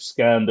 massive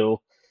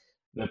scandal.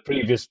 The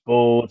previous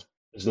board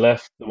has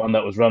left, the one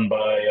that was run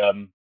by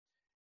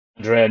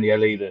Andrea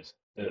Agnelli,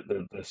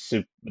 the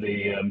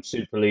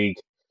Super League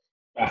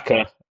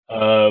backer.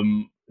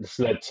 This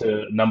led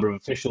to a number of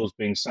officials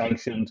being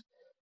sanctioned.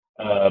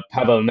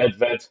 Pavel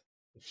Nedved,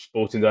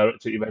 sporting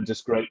director at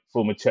Juventus, great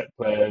former Czech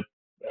player,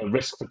 a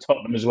risk for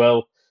Tottenham as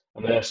well.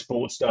 And their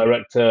sports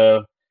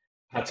director,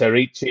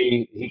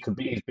 Paterici,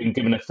 he's been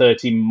given a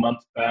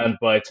 13-month ban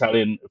by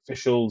Italian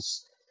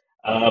officials,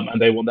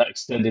 and they want that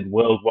extended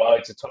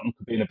worldwide, so Tottenham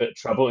could be in a bit of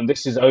trouble. And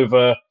this is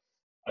over,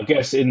 I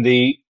guess, in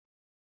the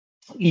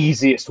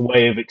easiest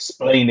way of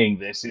explaining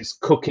this is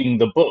cooking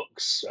the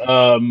books.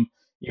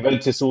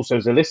 Juventus also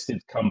is a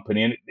listed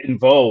company, and it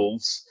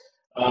involves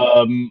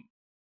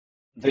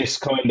this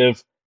kind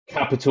of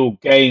capital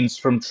gains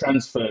from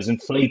transfers,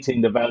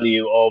 inflating the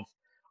value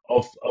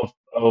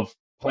of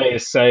player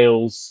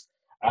sales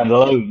and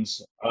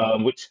loans,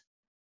 which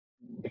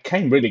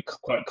became really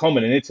quite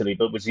common in Italy,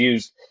 but was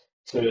used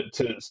to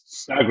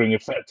staggering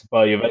effect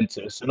by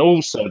Juventus. And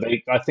also,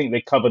 I think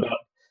they covered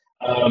up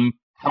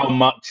how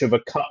much of a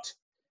cut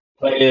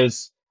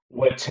players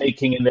were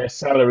taking in their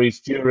salaries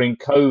during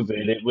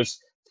COVID. It was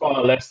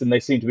far less than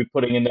they seem to be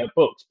putting in their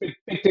books. Big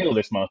deal,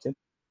 this, Martin.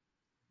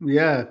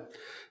 Yeah.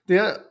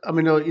 I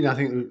mean, I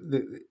think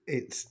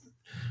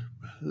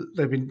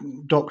they've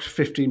been docked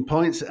 15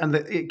 points, and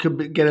it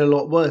could get a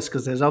lot worse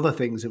because there's other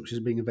things which is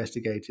being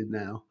investigated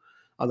now,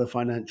 other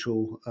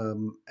financial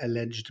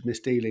alleged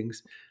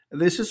misdealings.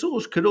 This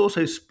could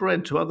also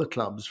spread to other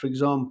clubs. For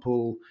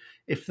example,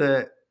 if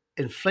they're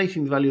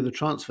inflating the value of the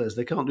transfers,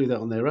 they can't do that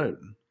on their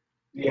own.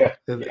 Yeah.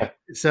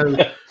 So,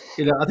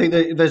 I think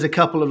there's a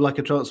couple of, like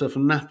a transfer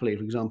from Napoli,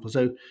 for example.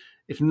 So,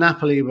 if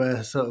Napoli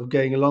were sort of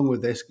going along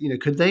with this,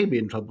 could they be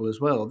in trouble as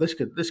well? This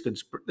could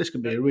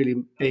be a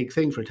really big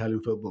thing for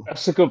Italian football.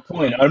 That's a good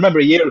point. I remember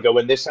a year ago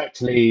when this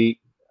actually,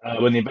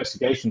 when the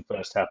investigation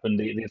first happened,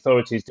 the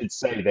authorities did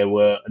say there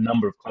were a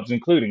number of clubs,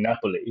 including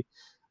Napoli,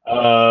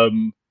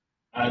 and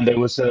there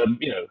was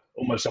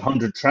almost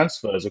 100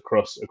 transfers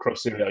across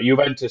Syria.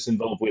 Juventus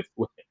involved with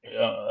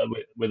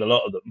a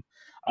lot of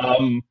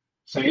them.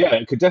 So yeah,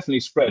 it could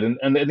definitely spread.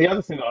 And the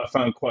other thing that I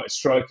found quite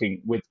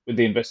striking with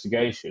the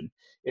investigation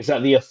is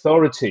that the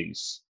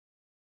authorities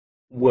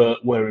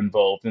were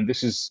involved, and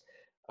this is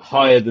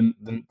higher than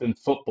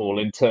football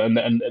in turn,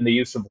 and the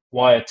use of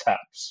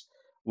wiretaps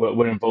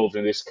were involved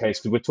in this case,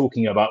 because we're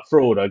talking about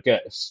fraud, I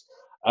guess.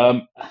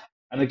 And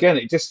again,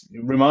 it just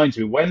reminds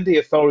me, when the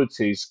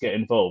authorities get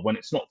involved, when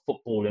it's not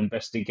football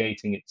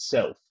investigating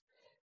itself,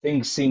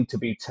 things seem to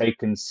be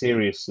taken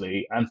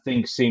seriously and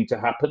things seem to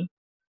happen.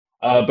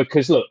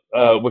 Because look,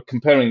 we're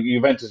comparing.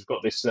 Juventus have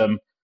got this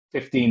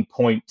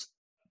 15-point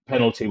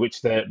penalty,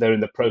 which they're in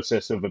the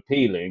process of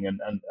appealing,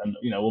 and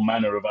all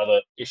manner of other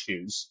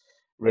issues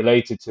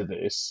related to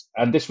this.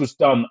 And this was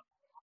done.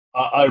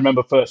 I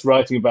remember first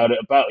writing about it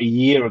about a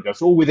year ago.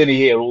 So all within a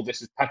year, all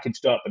this is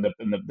packaged up, and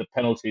the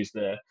penalties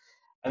there.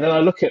 And then I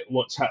look at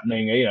what's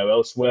happening,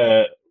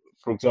 elsewhere.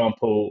 For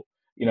example,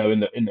 in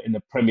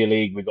the Premier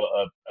League, we've got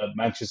a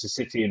Manchester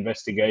City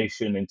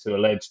investigation into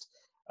alleged,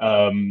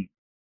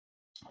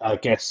 I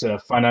guess,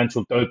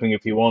 financial doping,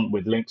 if you want,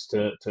 with links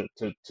to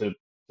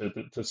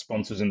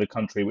sponsors in the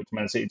country, which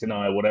Man City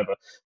deny or whatever.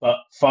 But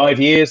 5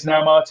 years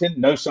now, Martin,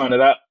 no sign of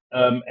that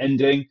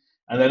ending.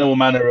 And then all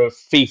manner of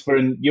FIFA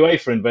and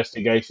UEFA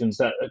investigations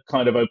that are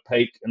kind of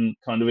opaque and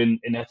kind of in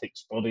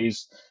ethics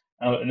bodies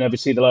never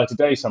see the light of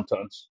day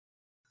sometimes.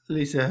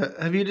 Lisa,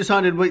 have you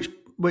decided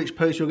which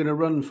post you're going to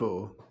run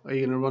for? Are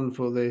you going to run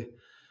for the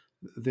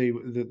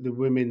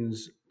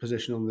women's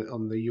position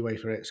on the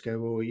UEFA Exco,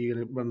 or are you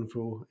going to run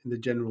for in the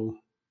general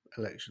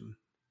election?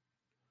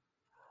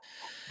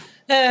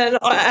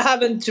 I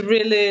haven't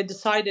really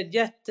decided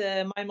yet.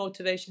 My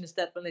motivation is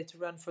definitely to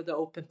run for the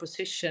open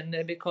position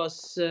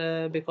because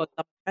I'm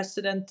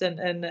president,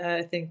 and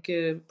I think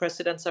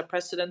presidents are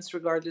presidents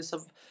regardless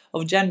of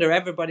gender.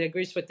 Everybody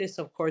agrees with this,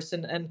 of course,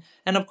 and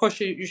of course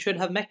you should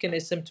have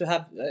mechanism to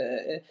have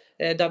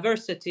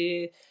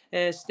diversity.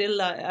 Still,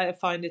 I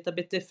find it a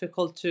bit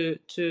difficult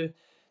to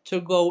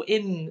go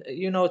in,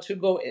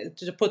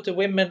 to put the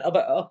women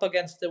up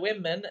against the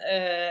women,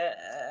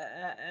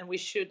 and we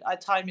should.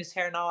 Time is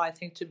here now, I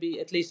think, to be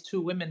at least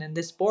 2 women in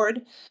this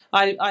board.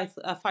 I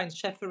find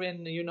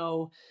Schäferin,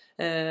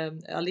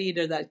 a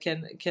leader that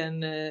can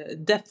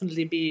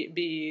definitely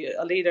be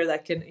a leader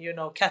that can,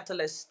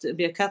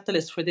 be a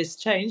catalyst for this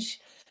change,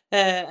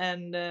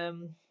 and.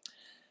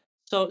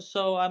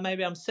 So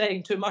maybe I'm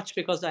saying too much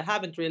because I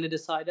haven't really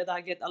decided.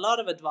 I get a lot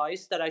of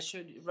advice that I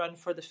should run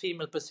for the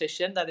female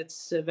position, that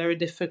it's very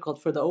difficult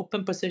for the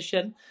open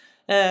position.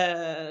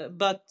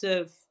 But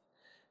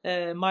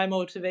my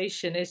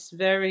motivation is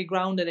very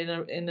grounded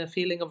in a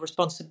feeling of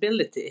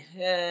responsibility,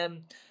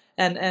 and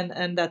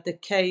that the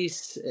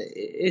case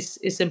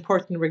is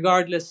important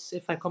regardless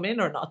if I come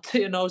in or not.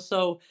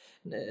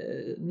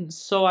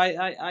 So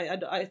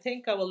I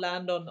think I will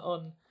land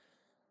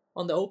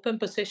on the open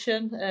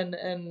position,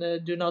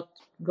 and do not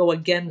go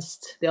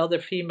against the other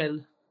female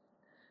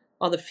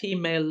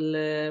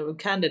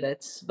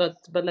candidates. But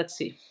let's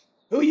see.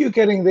 Who are you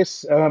getting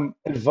this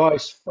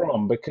advice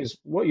from? Because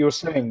what you're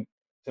saying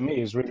to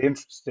me is really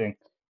interesting.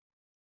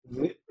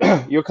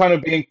 You're kind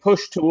of being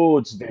pushed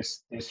towards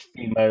this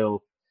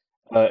female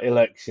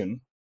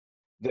election.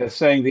 They're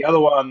saying the other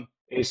one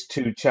is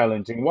too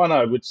challenging. One,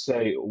 I would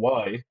say,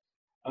 why?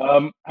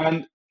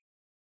 And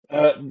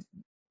uh,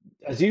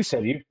 as you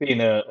said, you've been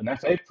an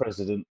FA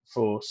president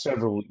for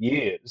several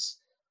years.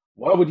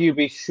 Why would you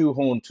be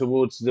shoehorned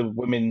towards the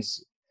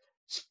women's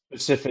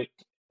specific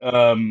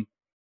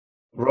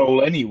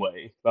role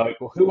anyway? Like,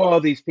 who are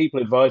these people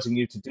advising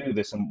you to do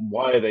this, and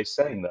why are they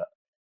saying that?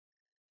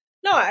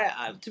 No,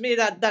 to me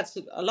that's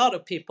a lot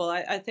of people.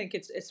 I think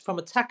it's from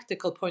a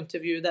tactical point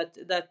of view that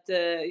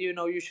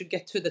you should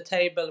get to the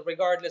table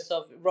regardless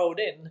of road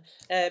in,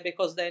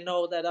 because they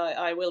know that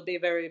I will be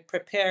very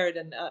prepared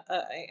and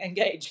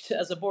engaged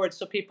as a board.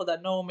 So people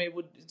that know me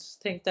would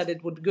think that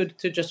it would good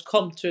to just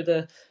come to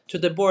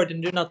the board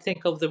and do not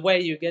think of the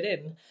way you get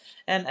in,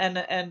 and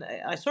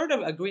I sort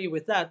of agree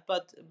with that.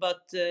 But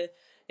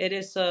it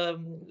is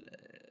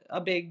a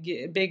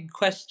big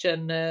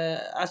question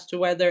as to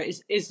whether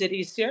is it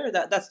easier.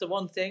 That's the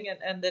one thing,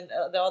 and then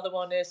the other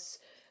one is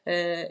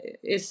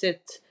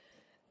it.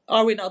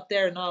 Are we not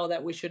there now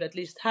that we should at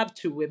least have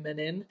 2 women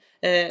in?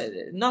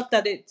 Not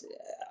that it.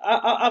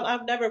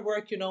 I've never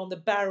worked, on the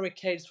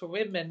barricades for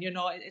women.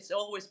 It's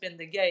always been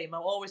the game.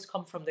 I've always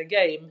come from the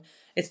game.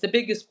 It's the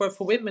biggest sport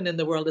for women in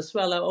the world as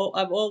well.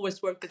 I've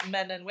always worked with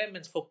men and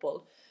women's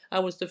football. I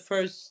was the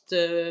first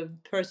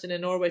person in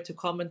Norway to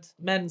comment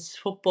men's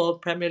football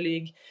Premier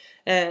League,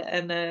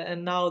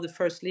 and now the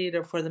first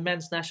leader for the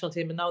men's national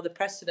team, and now the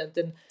president.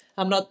 And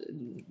I'm not.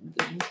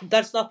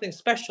 That's nothing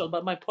special.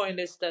 But my point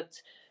is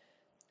that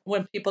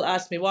when people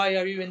ask me why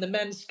are you in the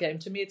men's game,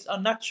 to me it's a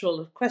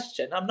natural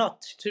question. I'm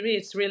not. To me,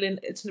 it's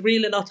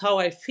really not how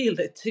I feel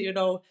it.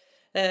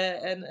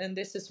 And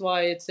this is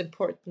why it's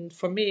important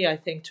for me, I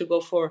think, to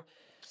go for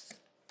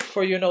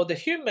the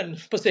human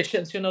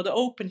positions, the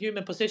open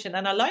human position.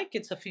 And I like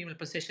it's a female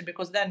position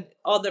because then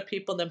other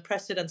people than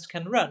presidents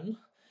can run,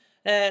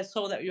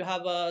 so that you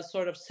have a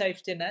sort of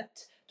safety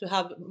net to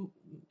have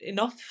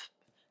enough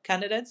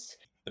candidates.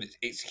 But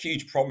it's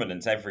huge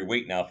prominence every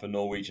week now for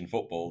Norwegian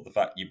football. The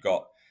fact you've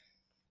got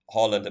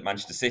Haaland at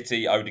Manchester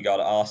City, Odegaard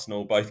at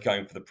Arsenal, both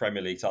going for the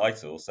Premier League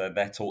title. So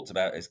they're talked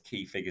about as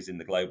key figures in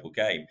the global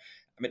game.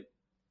 I mean,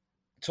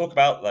 talk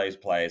about those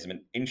players. I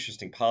mean,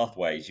 interesting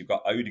pathways. You've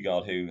got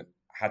Odegaard, who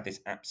had this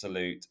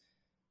absolute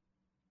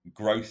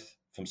growth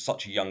from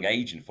such a young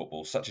age in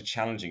football, such a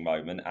challenging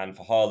moment. And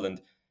for Haaland,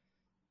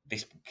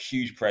 this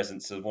huge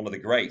presence of one of the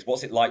greats.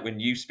 What's it like when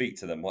you speak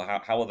to them? Well,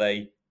 how are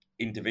they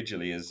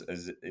individually as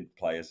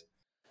players?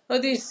 Well,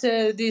 these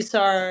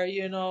are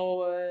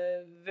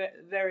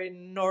very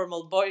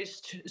normal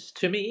boys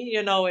to me.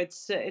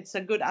 It's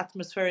a good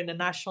atmosphere in the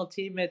national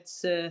team.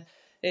 It's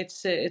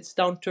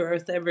down to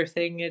earth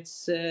everything.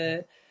 It's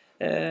very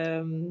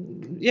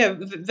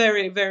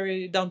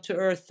very down to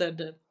earth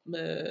and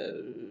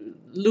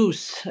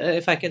loose,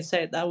 if I can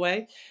say it that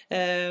way.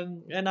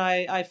 And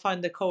I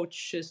find the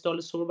coach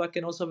Ståle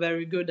Solbakken also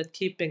very good at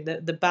keeping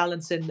the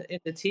balance in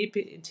the team.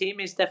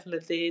 He's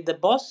definitely the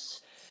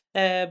boss.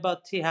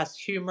 But he has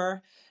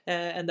humor,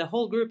 and the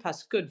whole group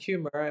has good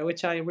humor,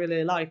 which I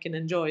really like and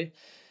enjoy.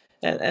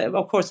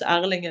 Of course,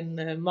 Erling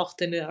and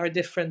Martin are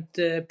different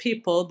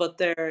people, but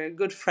they're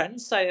good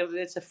friends.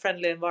 It's a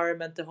friendly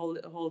environment, the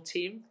whole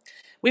team.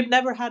 We've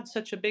never had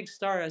such a big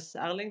star as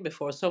Erling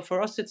before, so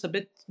for us it's a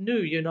bit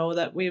new,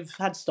 that we've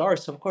had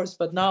stars, of course,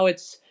 but now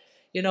it's,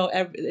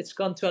 it's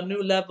gone to a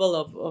new level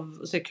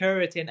of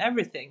security and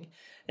everything.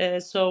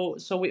 So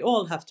we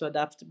all have to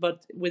adapt,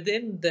 but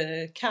within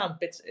the camp,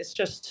 it's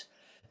just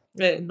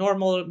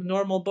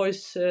normal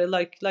boys,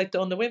 like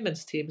on the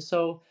women's team.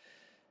 So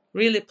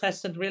really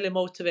pleasant, really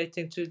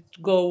motivating to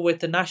go with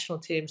the national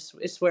teams.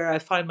 It's where I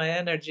find my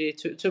energy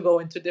to go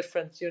into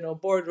different,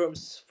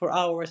 boardrooms for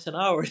hours and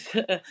hours.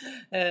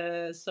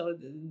 So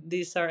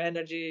these are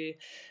energy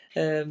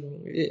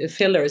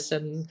fillers.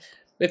 And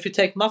if you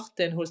take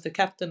Martin, who's the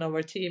captain of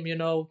our team,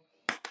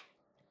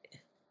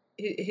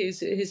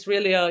 he's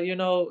really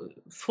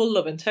full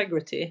of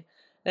integrity,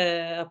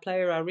 a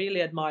player I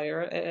really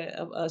admire,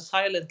 a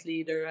silent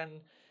leader,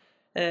 and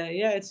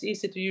it's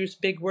easy to use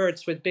big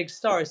words with big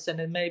stars, and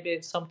then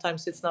maybe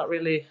sometimes it's not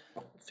really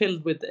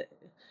filled with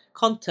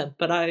content.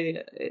 But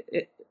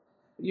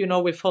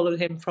we followed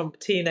him from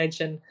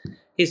teenage, and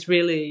he's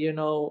really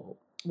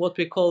what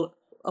we call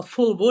a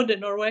full wood in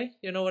Norway.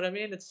 You know what I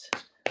mean?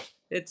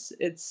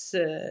 It's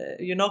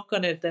you knock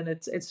on it and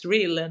it's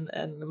real,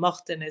 and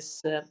Martin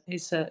is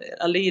he's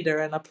a leader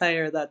and a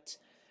player that,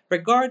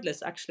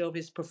 regardless actually of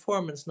his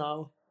performance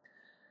now,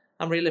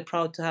 I'm really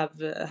proud to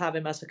have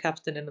him as a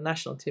captain in the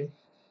national team.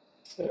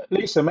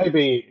 Lisa,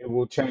 maybe it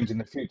will change in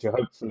the future.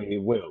 Hopefully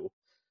it will.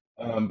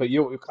 But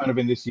you're kind of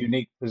in this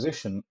unique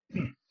position.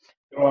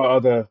 There are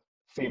other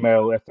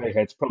female FA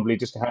heads, probably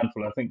just a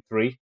handful, I think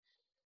 3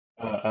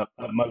 at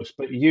most.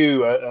 But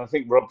you, I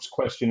think Rob's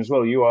question as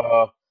well, you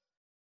are,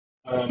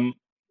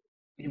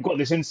 you've got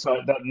this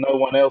insight that no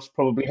one else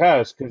probably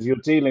has, because you're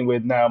dealing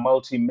with now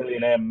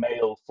multi-millionaire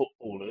male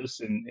footballers.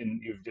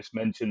 You've just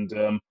mentioned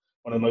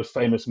one of the most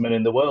famous men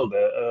in the world,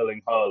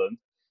 Erling Haaland,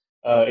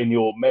 in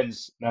your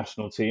men's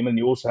national team, and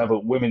you also have a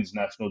women's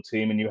national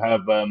team, and you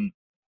have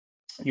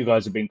you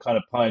guys have been kind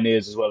of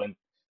pioneers as well in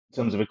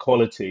terms of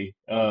equality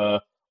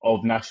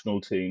of national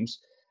teams.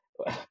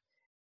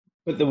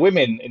 But the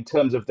women, in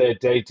terms of their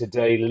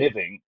day-to-day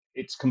living,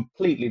 it's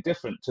completely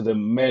different to the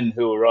men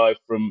who arrive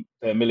from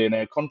their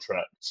millionaire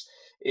contracts.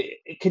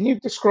 Can you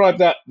describe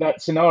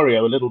that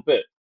scenario a little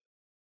bit?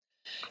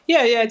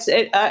 Yeah.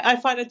 I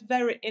find it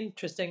very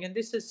interesting, and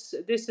this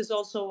is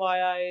also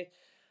why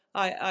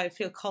I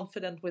feel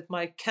confident with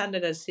my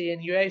candidacy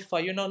in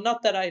UEFA.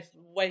 Not that I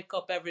wake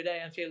up every day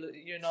and feel,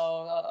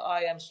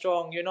 I am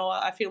strong.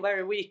 I feel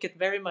very weak at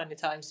very many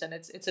times, and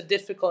it's a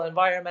difficult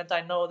environment.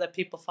 I know that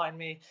people find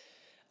me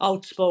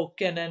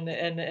outspoken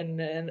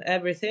and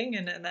everything,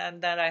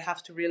 and that I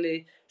have to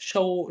really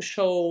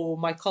show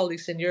my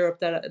colleagues in Europe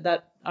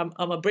that I'm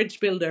a bridge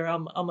builder.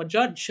 I'm a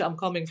judge. I'm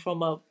coming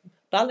from a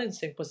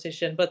balancing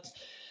position, but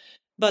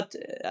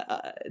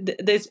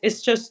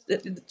it's just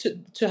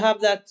to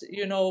have that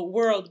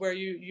world where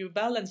you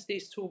balance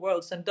these two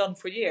worlds, and done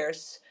for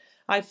years.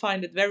 I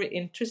find it very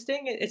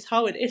interesting. It's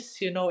how it is,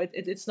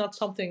 it's not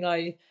something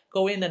I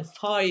go in and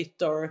fight,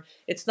 or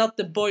it's not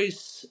the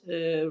boys'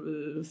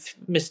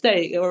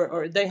 mistake,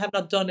 or they have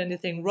not done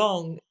anything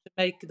wrong to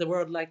make the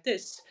world like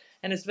this.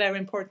 And it's very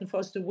important for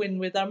us to win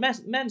with our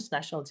men's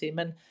national team,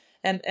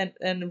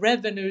 and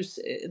revenues,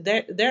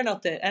 they're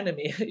not the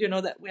enemy.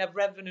 That we have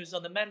revenues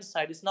on the men's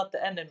side is not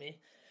the enemy.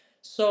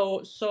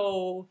 So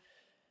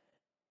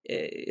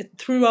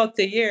throughout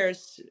the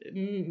years,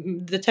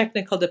 the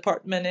technical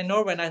department in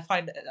Norway, and I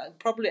find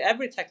probably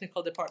every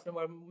technical department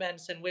where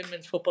men's and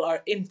women's football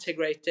are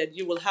integrated,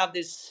 you will have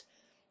this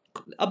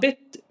a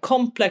bit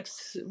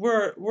complex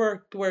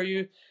work where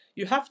you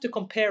have to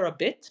compare a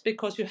bit,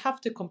 because you have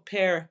to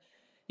compare.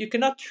 You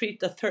cannot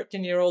treat a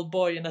 13-year-old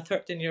boy and a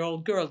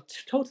 13-year-old girl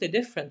totally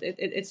different.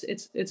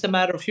 It's a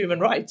matter of human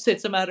rights.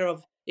 It's a matter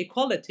of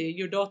equality.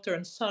 Your daughter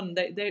and son,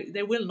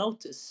 they will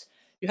notice.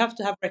 You have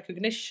to have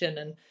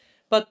recognition,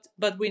 but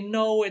we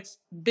know it's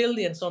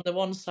billions on the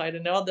one side,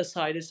 and the other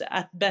side is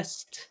at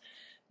best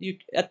you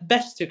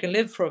can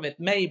live from it,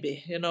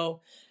 maybe.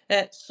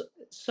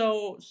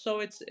 So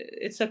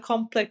it's a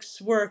complex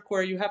work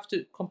where you have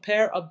to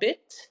compare a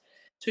bit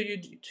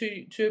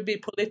to be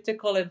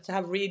political and to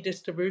have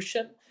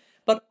redistribution,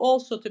 but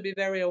also to be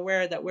very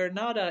aware that we're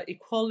not an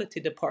equality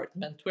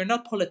department. We're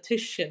not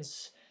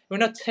politicians. We're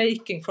not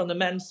taking from the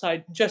men's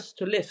side just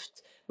to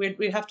lift.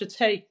 We have to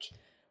take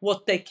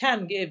what they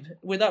can give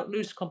without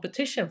lose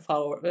competition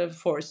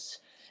force,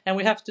 and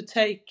we have to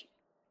take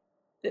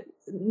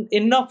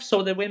enough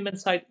so the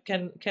women's side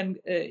can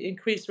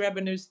increase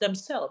revenues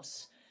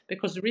themselves,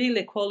 because real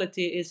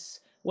equality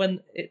is when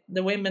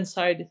the women's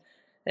side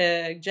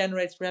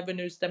generates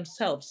revenues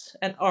themselves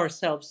and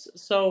ourselves.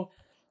 So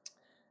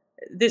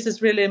this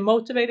is really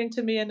motivating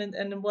to me,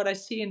 and what I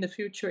see in the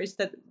future is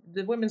that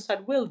the women's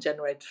side will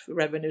generate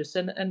revenues,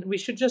 and we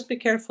should just be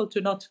careful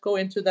to not go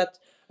into that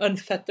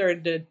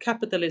unfettered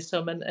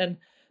capitalism and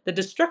the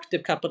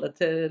destructive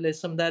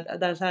capitalism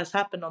that has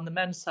happened on the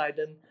men's side.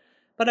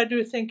 But I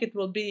do think it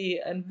will be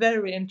a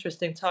very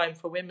interesting time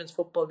for women's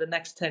football the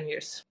next 10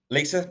 years.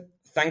 Lisa,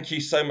 thank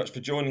you so much for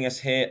joining us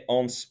here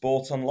on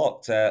Sport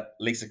Unlocked.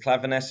 Lisa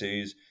Klaveness,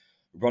 who's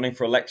running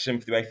for election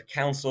for the UEFA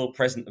Council,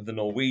 president of the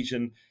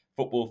Norwegian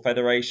Football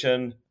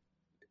Federation.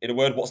 In a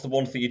word, what's the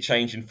one thing you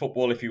change in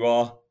football if you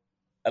are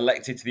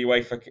elected to the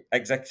UEFA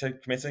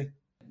Executive Committee?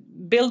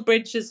 Build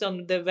bridges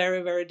on the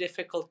very, very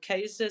difficult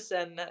cases,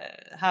 and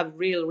have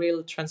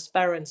real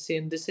transparency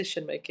in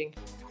decision making.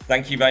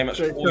 Thank you very much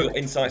for all your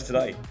insights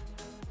today.